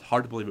 God, it's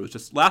hard to believe it was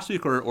just last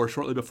week or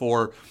shortly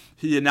before.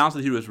 He announced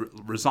that he was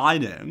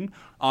resigning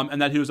and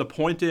that he was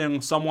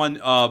appointing someone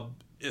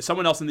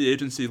else in the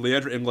agency,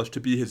 Leandra English, to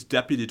be his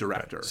deputy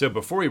director. So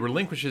before he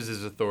relinquishes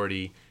his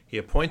authority, he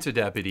appoints a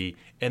deputy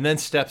and then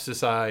steps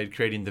aside,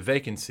 creating the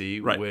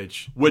vacancy,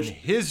 which in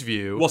his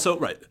view,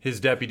 his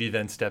deputy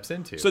then steps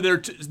into. So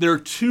there are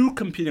two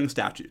competing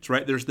statutes,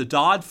 right? There's the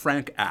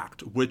Dodd-Frank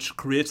Act, which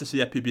creates the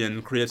CFPB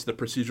and creates the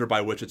procedure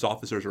by which its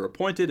officers are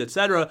appointed, et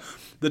cetera.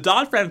 The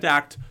Dodd-Frank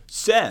Act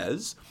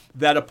says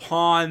that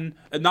upon,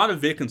 not a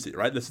vacancy,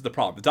 right? This is the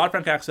problem. The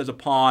Dodd-Frank Act says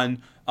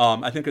upon,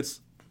 I think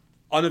it's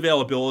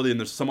unavailability, and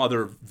there's some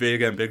other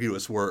vague,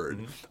 ambiguous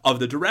word, of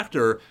the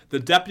director, the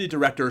deputy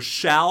director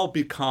shall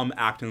become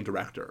acting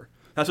director.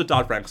 That's what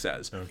Dodd-Frank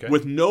says,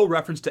 with no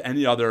reference to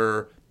any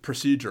other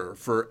procedure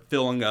for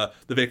filling the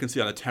vacancy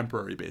on a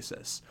temporary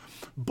basis.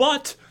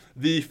 But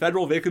the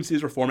Federal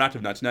Vacancies Reform Act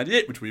of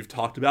 1998, which we've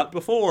talked about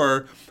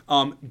before,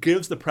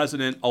 gives the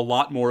president a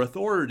lot more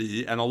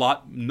authority and a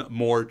lot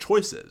more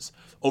choices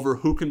over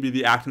who can be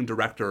the acting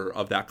director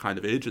of that kind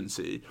of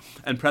agency.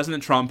 And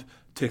President Trump,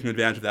 taking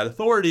advantage of that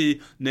authority,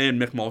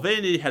 named Mick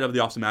Mulvaney, head of the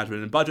Office of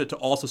Management and Budget, to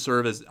also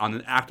serve as on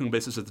an acting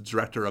basis as the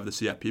director of the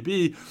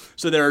CFPB.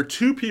 So there are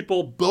two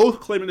people both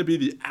claiming to be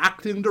the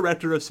acting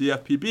director of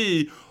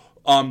CFPB,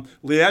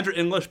 Leandra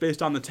English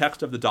based on the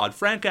text of the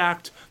Dodd-Frank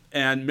Act,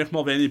 and Mick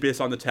Mulvaney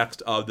based on the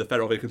text of the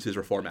Federal Vacancies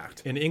Reform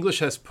Act. And English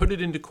has put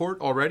it into court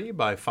already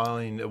by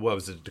filing, a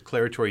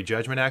declaratory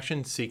judgment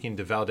action seeking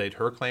to validate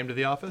her claim to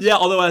the office? Yeah,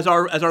 although as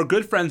our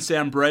good friend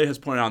Sam Bray has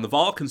pointed out on the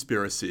Vol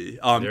conspiracy,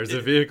 there's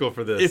a vehicle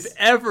for this. If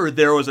ever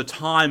there was a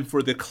time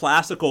for the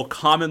classical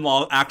common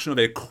law action of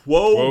a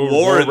quo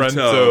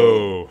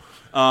warranto,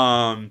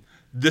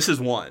 this is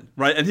one,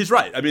 right? And he's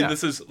right. I mean,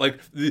 this is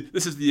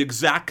the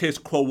exact case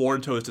quo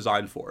warranto is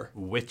designed for.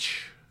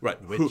 Which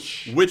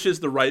is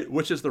the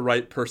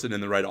right person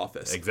in the right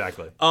office?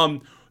 Exactly.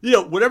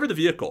 Whatever the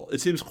vehicle,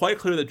 it seems quite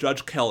clear that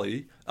Judge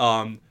Kelly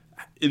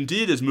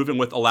indeed is moving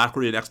with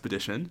alacrity and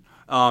expedition,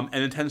 and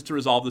intends to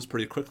resolve this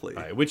pretty quickly.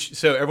 Right,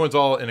 so everyone's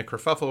all in a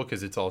kerfuffle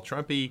because it's all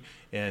Trumpy,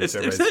 and it's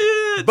you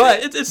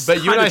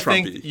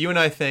and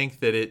I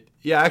think that it.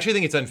 Yeah, I actually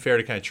think it's unfair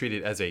to kind of treat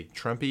it as a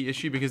Trumpy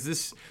issue because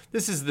this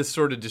is the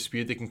sort of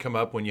dispute that can come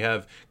up when you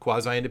have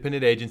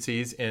quasi-independent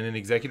agencies and an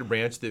executive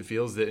branch that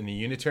feels that in a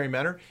unitary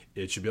manner,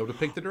 it should be able to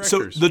pick the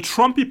directors. So the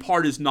Trumpy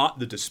part is not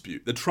the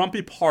dispute. The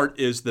Trumpy part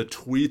is the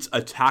tweets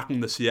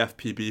attacking the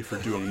CFPB for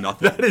doing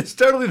nothing. That is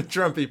totally the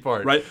Trumpy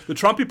part. Right? The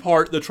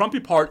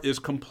Trumpy part is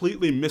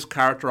completely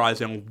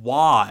mischaracterizing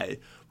why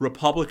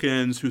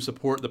Republicans who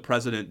support the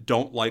president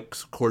don't like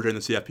Cordray and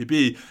the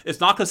CFPB. It's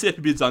not because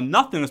CFPB has done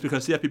nothing. It's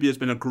because CFPB has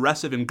been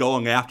aggressive in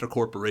going after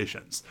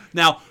corporations.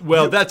 Now,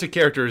 that's a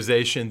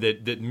characterization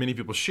that many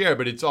people share,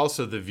 but it's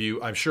also the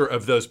view, I'm sure,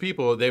 of those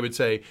people. They would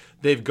say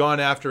they've gone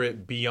after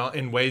it beyond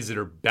in ways that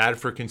are bad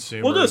for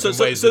consumers, in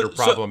ways that are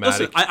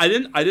problematic.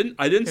 Listen,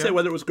 I didn't say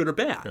whether it was good or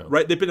bad.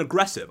 Right? They've been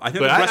aggressive. I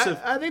think aggressive.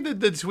 I think that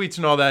the tweets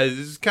and all that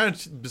is kind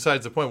of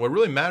besides the point. What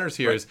really matters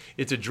here is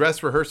it's a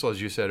dress rehearsal, as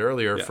you said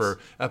earlier, for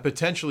a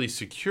potential potentially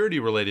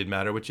security-related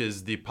matter, which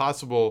is the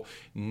possible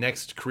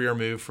next career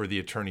move for the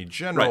Attorney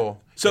General. Right.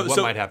 So what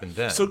might happen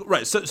then? So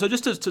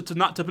just to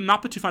not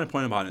put too fine a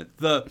point on it,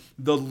 the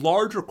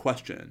larger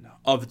question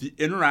of the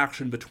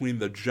interaction between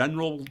the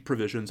general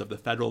provisions of the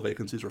Federal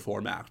Vacancies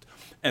Reform Act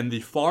and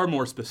the far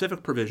more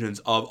specific provisions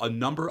of a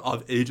number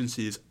of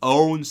agencies'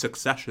 own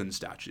succession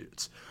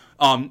statutes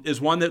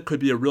is one that could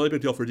be a really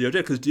big deal for DOJ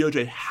because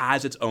DOJ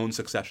has its own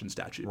succession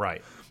statute.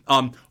 Right.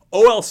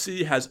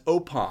 OLC has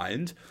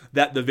opined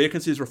that the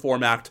Vacancies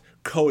Reform Act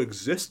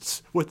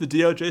coexists with the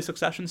DOJ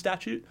succession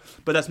statute,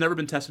 but that's never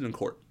been tested in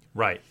court.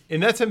 Right.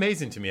 And that's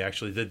amazing to me,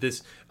 actually, that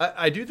this,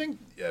 I do think,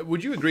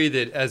 would you agree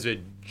that as a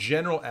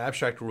general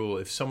abstract rule,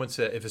 if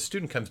a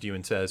student comes to you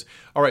and says,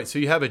 all right, so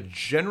you have a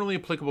generally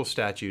applicable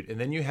statute, and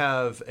then you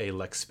have a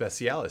lex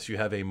specialis, you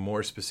have a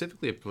more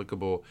specifically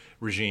applicable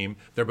regime,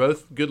 they're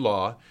both good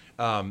law,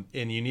 and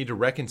you need to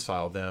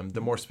reconcile them,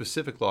 the more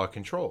specific law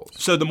controls.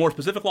 So the more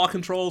specific law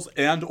controls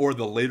and or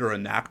the later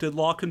enacted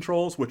law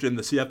controls, which in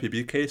the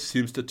CFPB case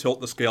seems to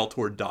tilt the scale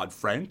toward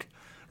Dodd-Frank,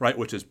 right,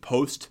 which is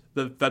post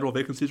the Federal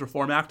Vacancies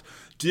Reform Act.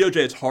 DOJ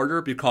is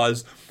harder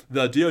because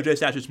the DOJ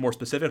statute is more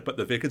specific, but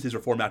the Vacancies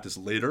Reform Act is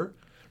later,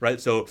 right?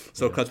 So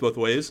it cuts both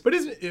ways. But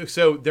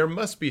so there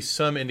must be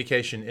some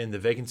indication in the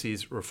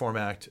Vacancies Reform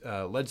Act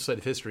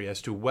legislative history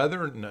as to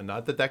whether,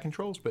 not that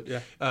controls, but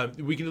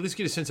we can at least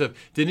get a sense of,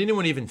 did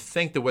anyone even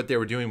think that what they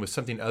were doing was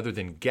something other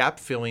than gap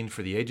filling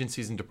for the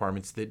agencies and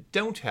departments that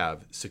don't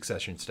have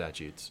succession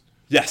statutes?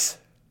 Yes.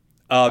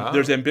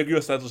 There's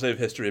ambiguous legislative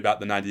history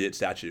about the 98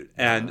 statute.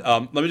 And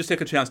let me just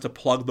take a chance to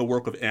plug the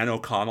work of Ann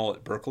O'Connell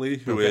at Berkeley,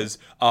 who is,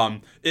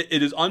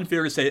 it is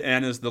unfair to say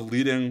Ann is the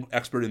leading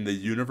expert in the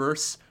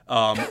universe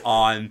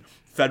on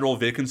federal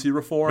vacancy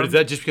reform. But is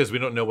that just because we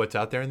don't know what's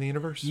out there in the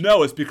universe?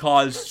 No, it's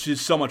because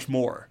she's so much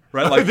more,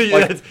 right? Like, the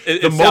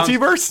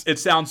multiverse? It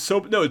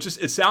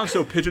sounds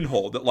so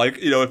pigeonholed that, like,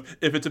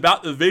 if it's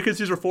about the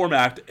Vacancies Reform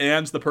Act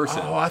and the person.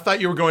 Oh, I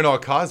thought you were going all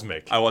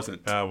cosmic. I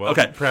wasn't. Well,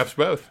 okay, perhaps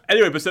both.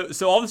 Anyway, but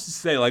so all this to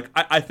say, like,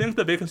 I think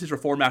the Vacancies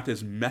Reform Act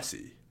is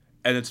messy.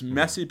 And it's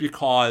messy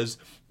because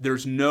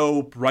there's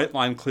no bright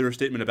line, clear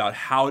statement about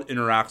how it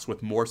interacts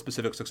with more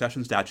specific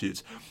succession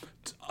statutes,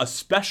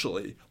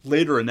 especially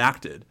later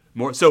enacted.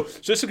 So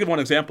just to give one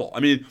example, I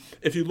mean,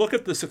 if you look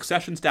at the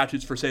succession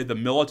statutes for, say, the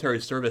military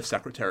service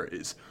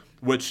secretaries,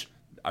 which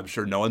I'm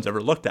sure no one's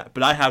ever looked at,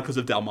 but I have because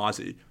of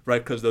Dalmazzi,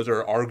 right? Because those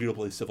are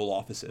arguably civil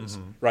offices,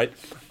 right?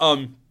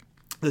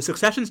 The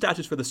succession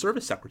statutes for the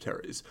service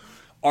secretaries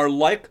are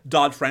like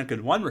Dodd-Frank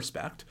in one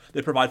respect.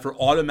 They provide for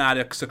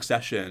automatic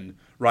succession,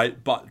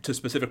 right, but to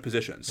specific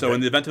positions. So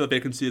in the event of a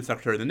vacancy of the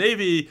Secretary of the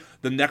Navy,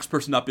 the next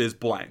person up is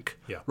blank,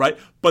 right?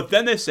 But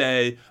then they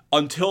say,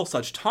 until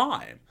such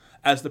time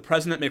as the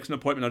president makes an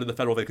appointment under the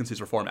Federal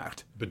Vacancies Reform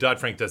Act. But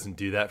Dodd-Frank doesn't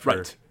do that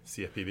for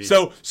CFPB.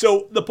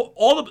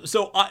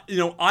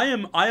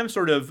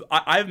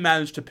 I've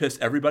managed to piss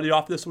everybody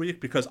off this week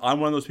because I'm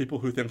one of those people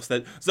who thinks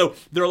that. So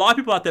there are a lot of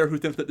people out there who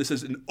think that this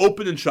is an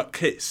open and shut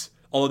case,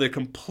 although they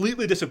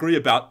completely disagree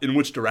about in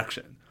which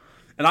direction.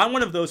 And I'm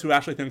one of those who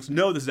actually thinks,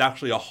 no, this is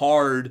actually a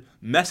hard,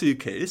 messy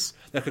case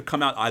that could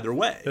come out either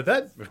way. Now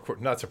that, of course,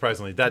 not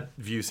surprisingly, that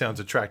view sounds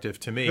attractive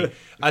to me.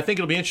 I think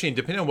it'll be interesting,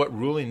 depending on what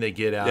ruling they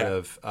get out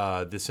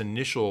of this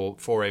initial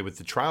foray with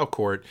the trial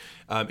court.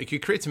 It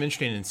could create some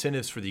interesting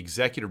incentives for the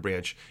executive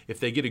branch if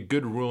they get a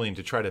good ruling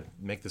to try to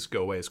make this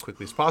go away as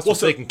quickly as possible,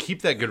 so they can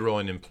keep that good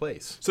ruling in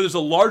place. So there's a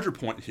larger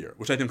point here,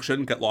 which I think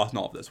shouldn't get lost in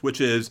all of this,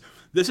 which is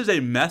this is a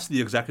mess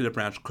the executive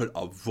branch could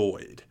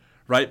avoid.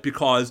 Right?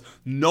 Because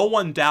no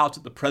one doubts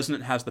that the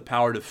president has the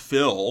power to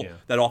fill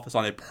that office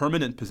on a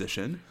permanent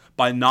position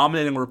by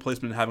nominating a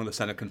replacement and having the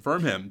Senate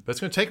confirm him. But it's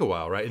going to take a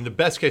while, right? In the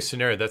best case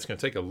scenario, that's going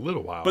to take a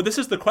little while. But this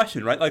is the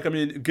question, right? Like, I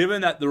mean,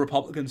 given that the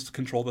Republicans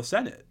control the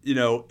Senate,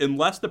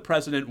 unless the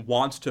president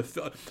wants to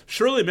fill,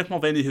 surely Mick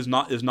Mulvaney is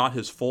not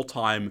his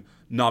full-time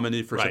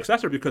nominee for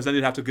successor, because then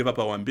he'd have to give up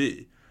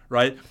OMB,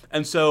 right?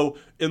 And so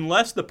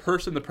unless the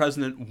person the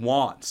president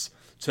wants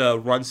to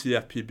run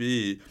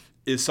CFPB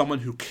is someone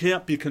who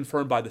can't be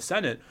confirmed by the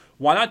Senate,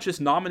 why not just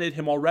nominate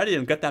him already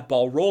and get that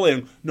ball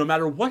rolling no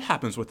matter what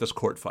happens with this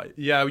court fight?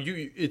 Yeah,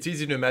 it's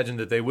easy to imagine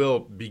that they will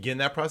begin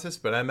that process,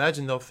 but I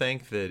imagine they'll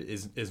think that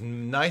as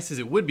nice as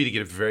it would be to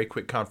get a very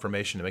quick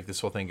confirmation to make this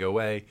whole thing go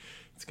away,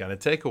 it's going to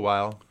take a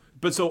while.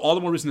 But so all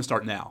the more reason to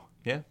start now.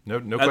 Yeah, no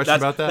question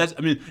about that.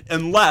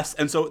 Unless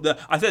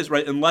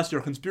you're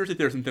a conspiracy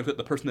theorist and think that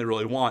the person they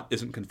really want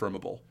isn't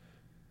confirmable.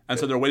 And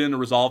so they're waiting to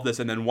resolve this,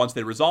 and then once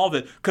they resolve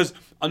it, because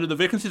under the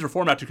Vacancies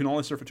Reform Act, you can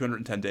only serve for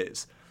 210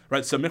 days,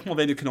 right? So Mick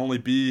Mulvaney can only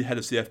be head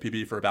of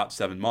CFPB for about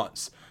 7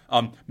 months.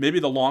 Maybe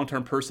the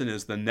long-term person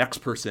is the next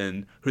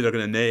person who they're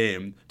going to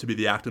name to be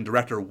the acting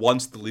director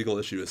once the legal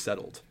issue is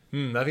settled.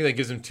 I think that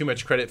gives them too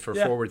much credit for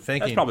forward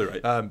thinking. That's probably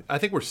right. I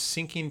think we're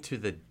sinking to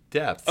the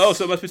depths. Oh,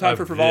 so it must be time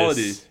for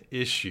frivolity. This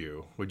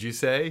issue, would you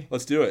say?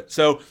 Let's do it.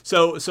 So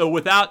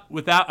without,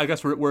 I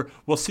guess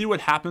we'll see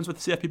what happens with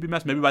the CFPB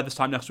mess. Maybe by this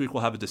time next week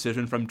we'll have a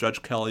decision from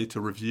Judge Kelly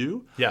to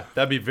review. Yeah,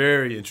 that'd be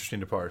very interesting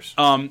to parse.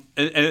 And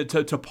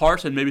to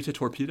parse and maybe to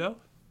torpedo.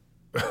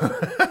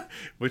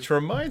 Which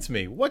reminds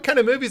me, what kind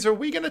of movies are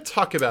we going to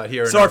talk about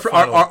here? So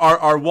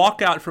our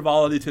walkout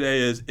frivolity today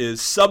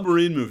is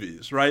submarine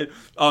movies, right?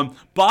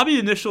 Bobby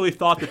initially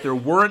thought that there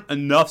weren't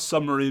enough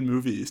submarine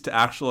movies to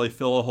actually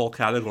fill a whole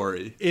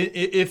category.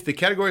 If the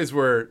categories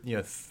were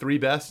 3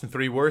 best and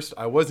 3 worst,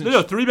 I wasn't.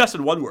 No, 3 best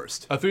and 1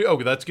 worst. 3. Oh,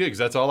 that's good because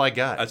that's all I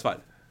got. That's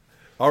fine.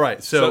 All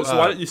right, so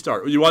why don't you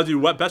start? You want to do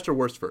what, best or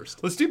worst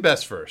first? Let's do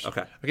best first.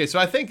 Okay. Okay. So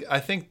I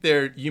think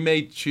there you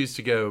may choose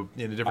to go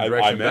in a different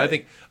direction, but I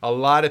think a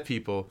lot of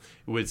people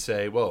would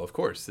say, well, of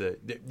course,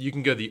 you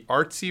can go the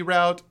artsy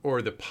route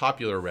or the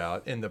popular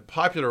route, and the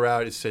popular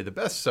route is to say the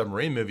best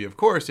submarine movie, of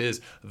course,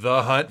 is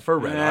The Hunt for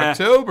Red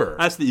October.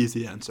 That's the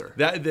easy answer.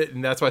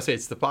 And that's why I say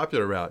it's the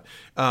popular route.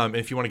 And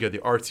if you want to go the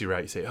artsy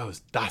route, you say, oh,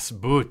 it's Das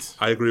Boot.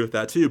 I agree with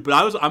that too. But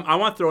I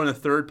want to throw in a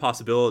third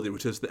possibility,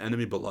 which is The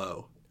Enemy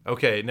Below.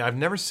 Okay, now I've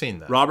never seen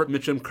that. Robert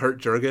Mitchum, Kurt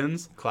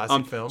Jurgens.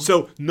 Classic film.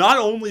 So not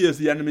only is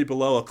The Enemy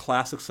Below a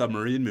classic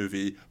submarine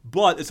movie,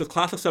 but it's a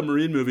classic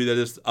submarine movie that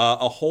is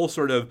a whole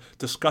sort of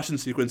discussion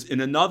sequence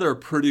in another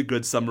pretty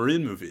good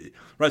submarine movie.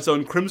 Right, so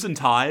in Crimson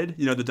Tide,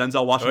 the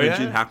Denzel Washington,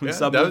 Gene Hackman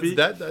sub movie.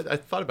 I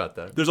thought about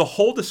that. There's a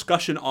whole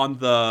discussion on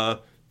the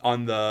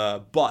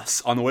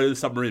bus on the way to the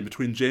submarine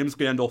between James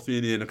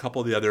Gandolfini and a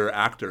couple of the other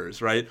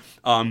actors, right?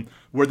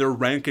 Where they're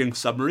ranking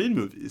submarine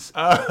movies.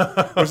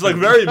 It's like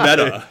very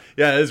meta.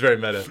 Yeah, it is very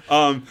meta.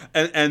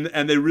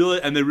 And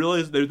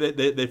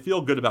they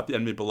feel good about The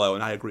Enemy Below,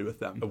 and I agree with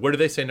them. What do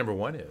they say number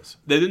 1 is?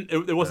 They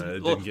didn't. It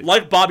wasn't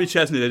like Bobby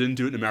Chesney. They didn't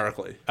do it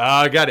numerically.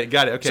 Got it.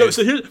 Okay.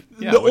 So here's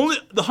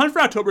The Hunt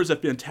for October is a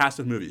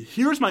fantastic movie.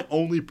 Here's my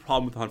only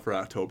problem with The Hunt for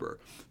October.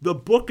 The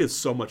book is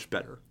so much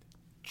better.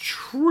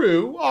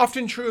 True,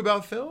 often true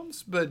about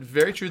films, but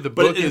very true. The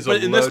book is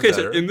but a in load this case,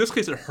 better. in this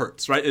case, it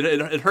hurts, right?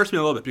 It hurts me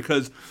a little bit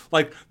because,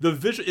 like, the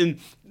vision.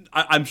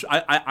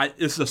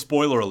 This is a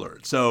spoiler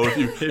alert. So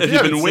if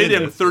you've been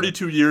waiting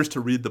 32 years to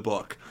read the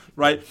book,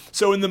 right?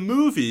 So in the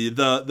movie,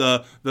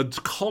 the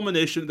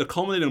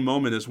culminating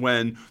moment is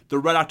when the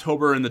Red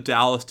October and the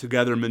Dallas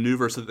together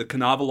maneuver so that the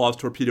Konovalov's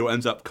torpedo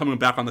ends up coming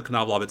back on the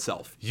Konovalov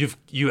itself. You've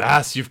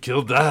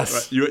killed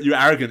us. Right? You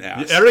arrogant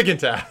ass. You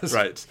arrogant ass.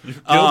 Right.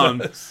 You've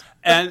killed us.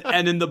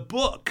 And in the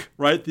book,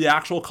 right, the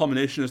actual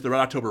culmination is the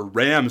Red October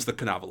rams the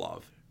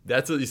Konovalov.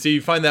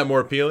 You find that more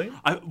appealing?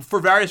 For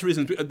various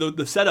reasons.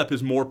 The setup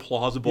is more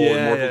plausible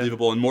and more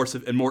believable and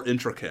more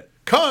intricate.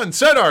 Khan,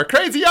 Centaur,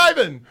 Crazy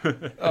Ivan.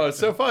 Oh, it's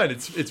so fun.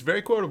 It's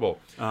very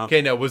quotable.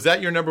 Okay, now was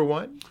that your number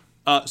 1?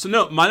 So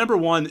no, my number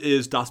 1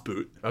 is Das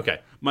Boot. Okay.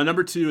 My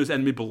number 2 is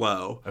Enemy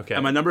Below. Okay.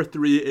 And my number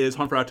 3 is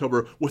Hunt for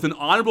October, with an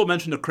honorable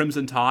mention to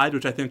Crimson Tide,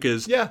 which I think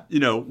is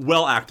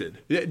well acted.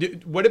 Yeah,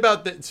 what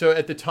about so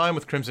at the time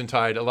with Crimson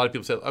Tide, a lot of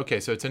people said, okay,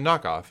 so it's a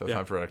knockoff of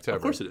Hunt for October.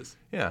 Of course it is.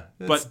 Yeah,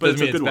 but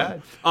it's a good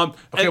one.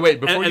 Okay,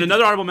 wait. And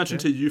another honorable mention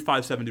to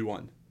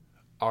U-571.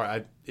 All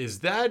right, is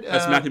that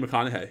that's Matthew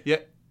McConaughey? Yeah.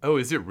 Oh,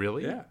 is it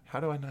really? Yeah. How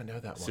do I not know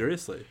that one?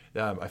 Seriously.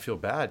 I feel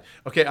bad.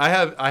 Okay,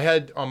 I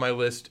had on my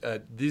list.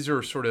 These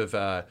are sort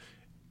of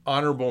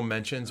honorable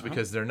mentions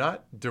because they're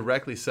not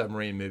directly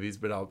submarine movies,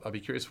 but I'll be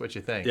curious what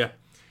you think. Yeah.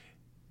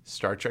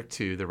 Star Trek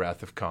II: The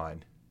Wrath of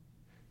Khan,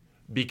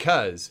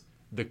 because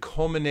the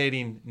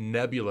culminating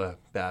Nebula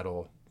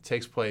battle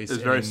takes place.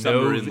 It's very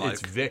submarine-like.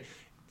 It's very.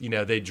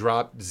 They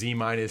drop Z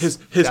minus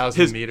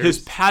 1,000 meters. His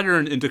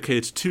pattern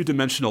indicates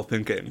two-dimensional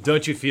thinking.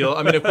 Don't you feel?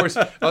 I mean, of course,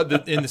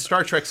 in the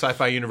Star Trek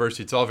sci-fi universe,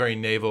 it's all very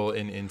naval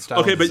in style.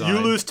 Okay, but design.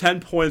 you lose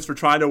 10 points for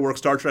trying to work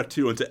Star Trek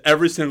 2 into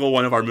every single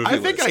one of our movie I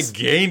think lists. I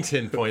gained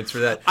 10 points for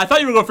that. I thought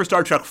you were going for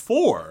Star Trek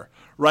 4,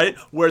 right?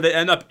 Where they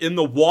end up in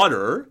the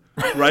water,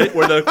 right?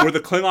 where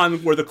the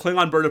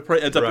Klingon bird of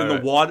prey ends up in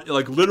the water,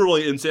 like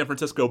literally in San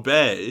Francisco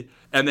Bay,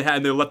 and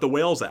they let the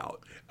whales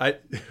out.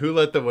 Who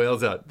let the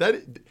whales out?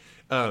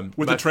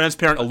 With the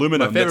transparent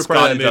aluminum. My favorite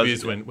part of that movie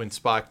is when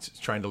Spock's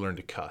trying to learn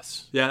to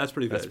cuss. Yeah, that's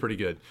pretty good. That's pretty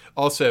good.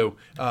 Also,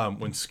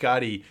 when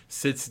Scotty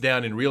sits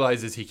down and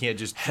realizes he can't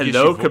just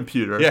hello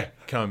computer. Yeah,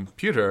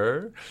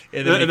 computer.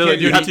 And then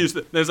you have to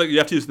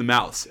use the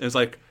mouse. And it's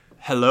like,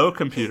 hello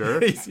computer.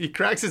 He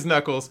cracks his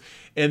knuckles,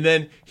 and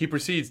then he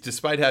proceeds,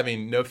 despite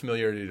having no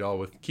familiarity at all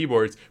with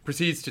keyboards,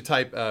 proceeds to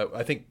type.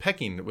 I think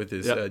pecking with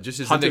his just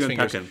his index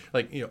fingers,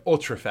 like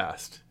ultra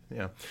fast.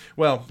 Yeah.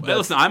 Well,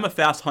 listen, I'm a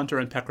fast hunter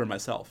and pecker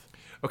myself.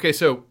 Okay,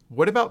 so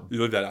what about...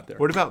 You leave that out there.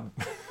 What about...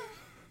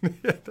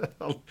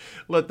 I'll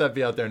let that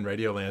be out there in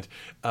Radioland.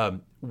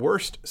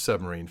 Worst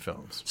submarine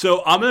films.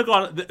 So I'm going to go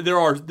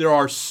on... There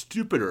are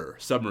stupider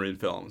submarine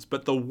films,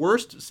 but the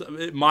worst...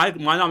 My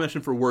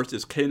nomination for worst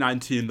is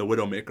K-19, The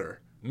Widowmaker.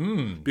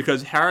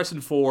 Because Harrison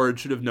Ford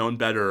should have known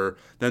better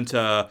than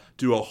to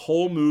do a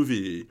whole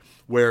movie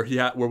where we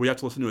have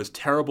to listen to his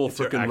terrible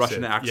freaking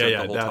Russian accent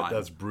the whole time.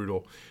 That's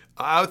brutal.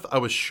 I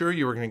was sure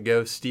you were going to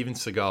go Steven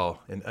Seagal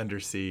in Under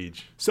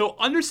Siege. So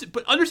Under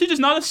Siege is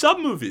not a sub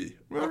movie.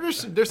 Well,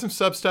 there's some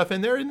sub stuff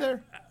in there, isn't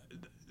there?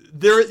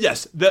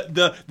 Yes.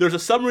 There's a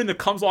submarine that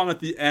comes along at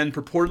the end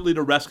purportedly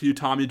to rescue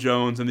Tommy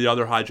Jones and the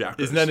other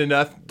hijackers. Isn't that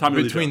enough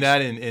between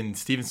that and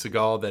Steven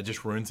Seagal that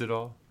just ruins it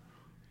all?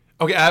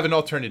 Okay, I have an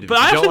alternative. But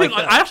I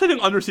actually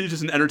think Under Siege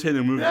is an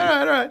entertaining movie.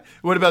 All right.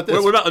 What about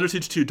this? What about Under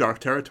Siege 2: Dark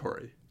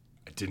Territory?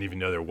 I didn't even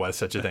know there was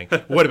such a thing.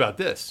 What about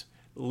this?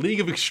 League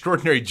of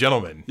Extraordinary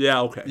Gentlemen.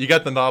 Yeah, okay. You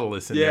got the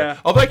Nautilus in there.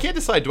 Although I can't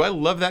decide, do I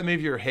love that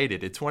movie or hate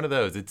it? It's one of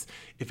those.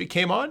 If it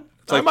came on,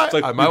 I might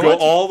you go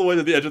all the way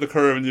to the edge of the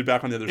curve and you're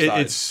back on the other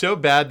side. It's so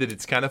bad that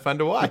it's kind of fun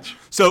to watch.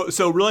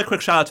 So really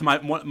quick shout out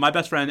to my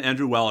best friend,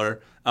 Andrew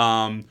Weller.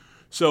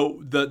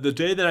 So the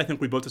day that I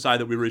think we both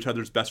decided that we were each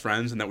other's best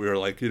friends and that we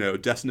were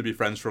destined to be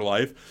friends for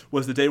life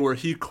was the day where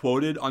he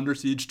quoted Under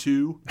Siege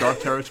 2: Dark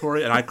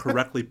Territory and I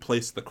correctly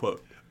placed the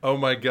quote. Oh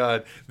my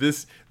God,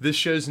 this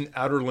shows an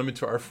outer limit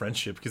to our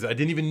friendship because I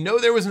didn't even know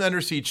there was an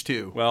Under Siege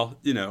 2. Well,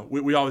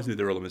 we always knew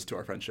there were limits to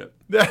our friendship.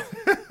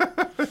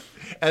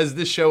 As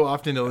this show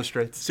often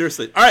illustrates.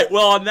 Seriously. All right,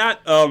 well, on that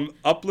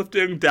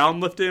uplifting,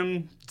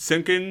 downlifting,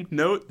 sinking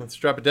note. Let's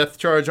drop a death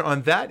charge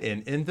on that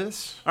and end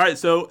this. All right,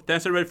 so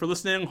thanks everybody for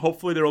listening.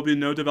 Hopefully there will be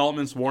no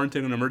developments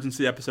warranting an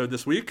emergency episode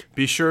this week.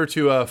 Be sure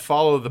to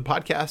follow the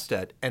podcast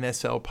at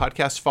NSL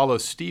Podcast. Follow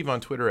Steve on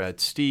Twitter at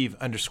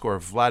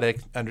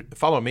Steve_Vladeck.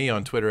 Follow me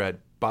on Twitter at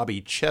Bobby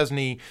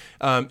Chesney.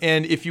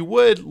 And if you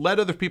would, let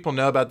other people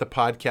know about the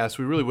podcast.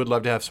 We really would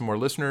love to have some more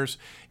listeners.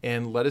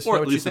 And let us know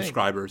what you think.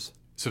 Or at least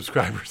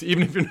subscribers,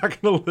 even if you're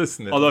not going to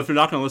listen. Although if you're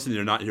not going to listen,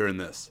 you're not hearing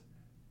this.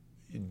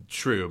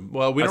 True.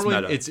 Well, we don't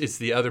really. It's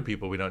the other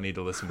people we don't need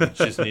to listen. We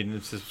just need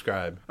to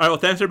subscribe. All right. Well,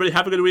 thanks everybody.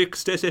 Have a good week.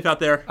 Stay safe out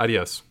there.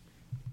 Adios.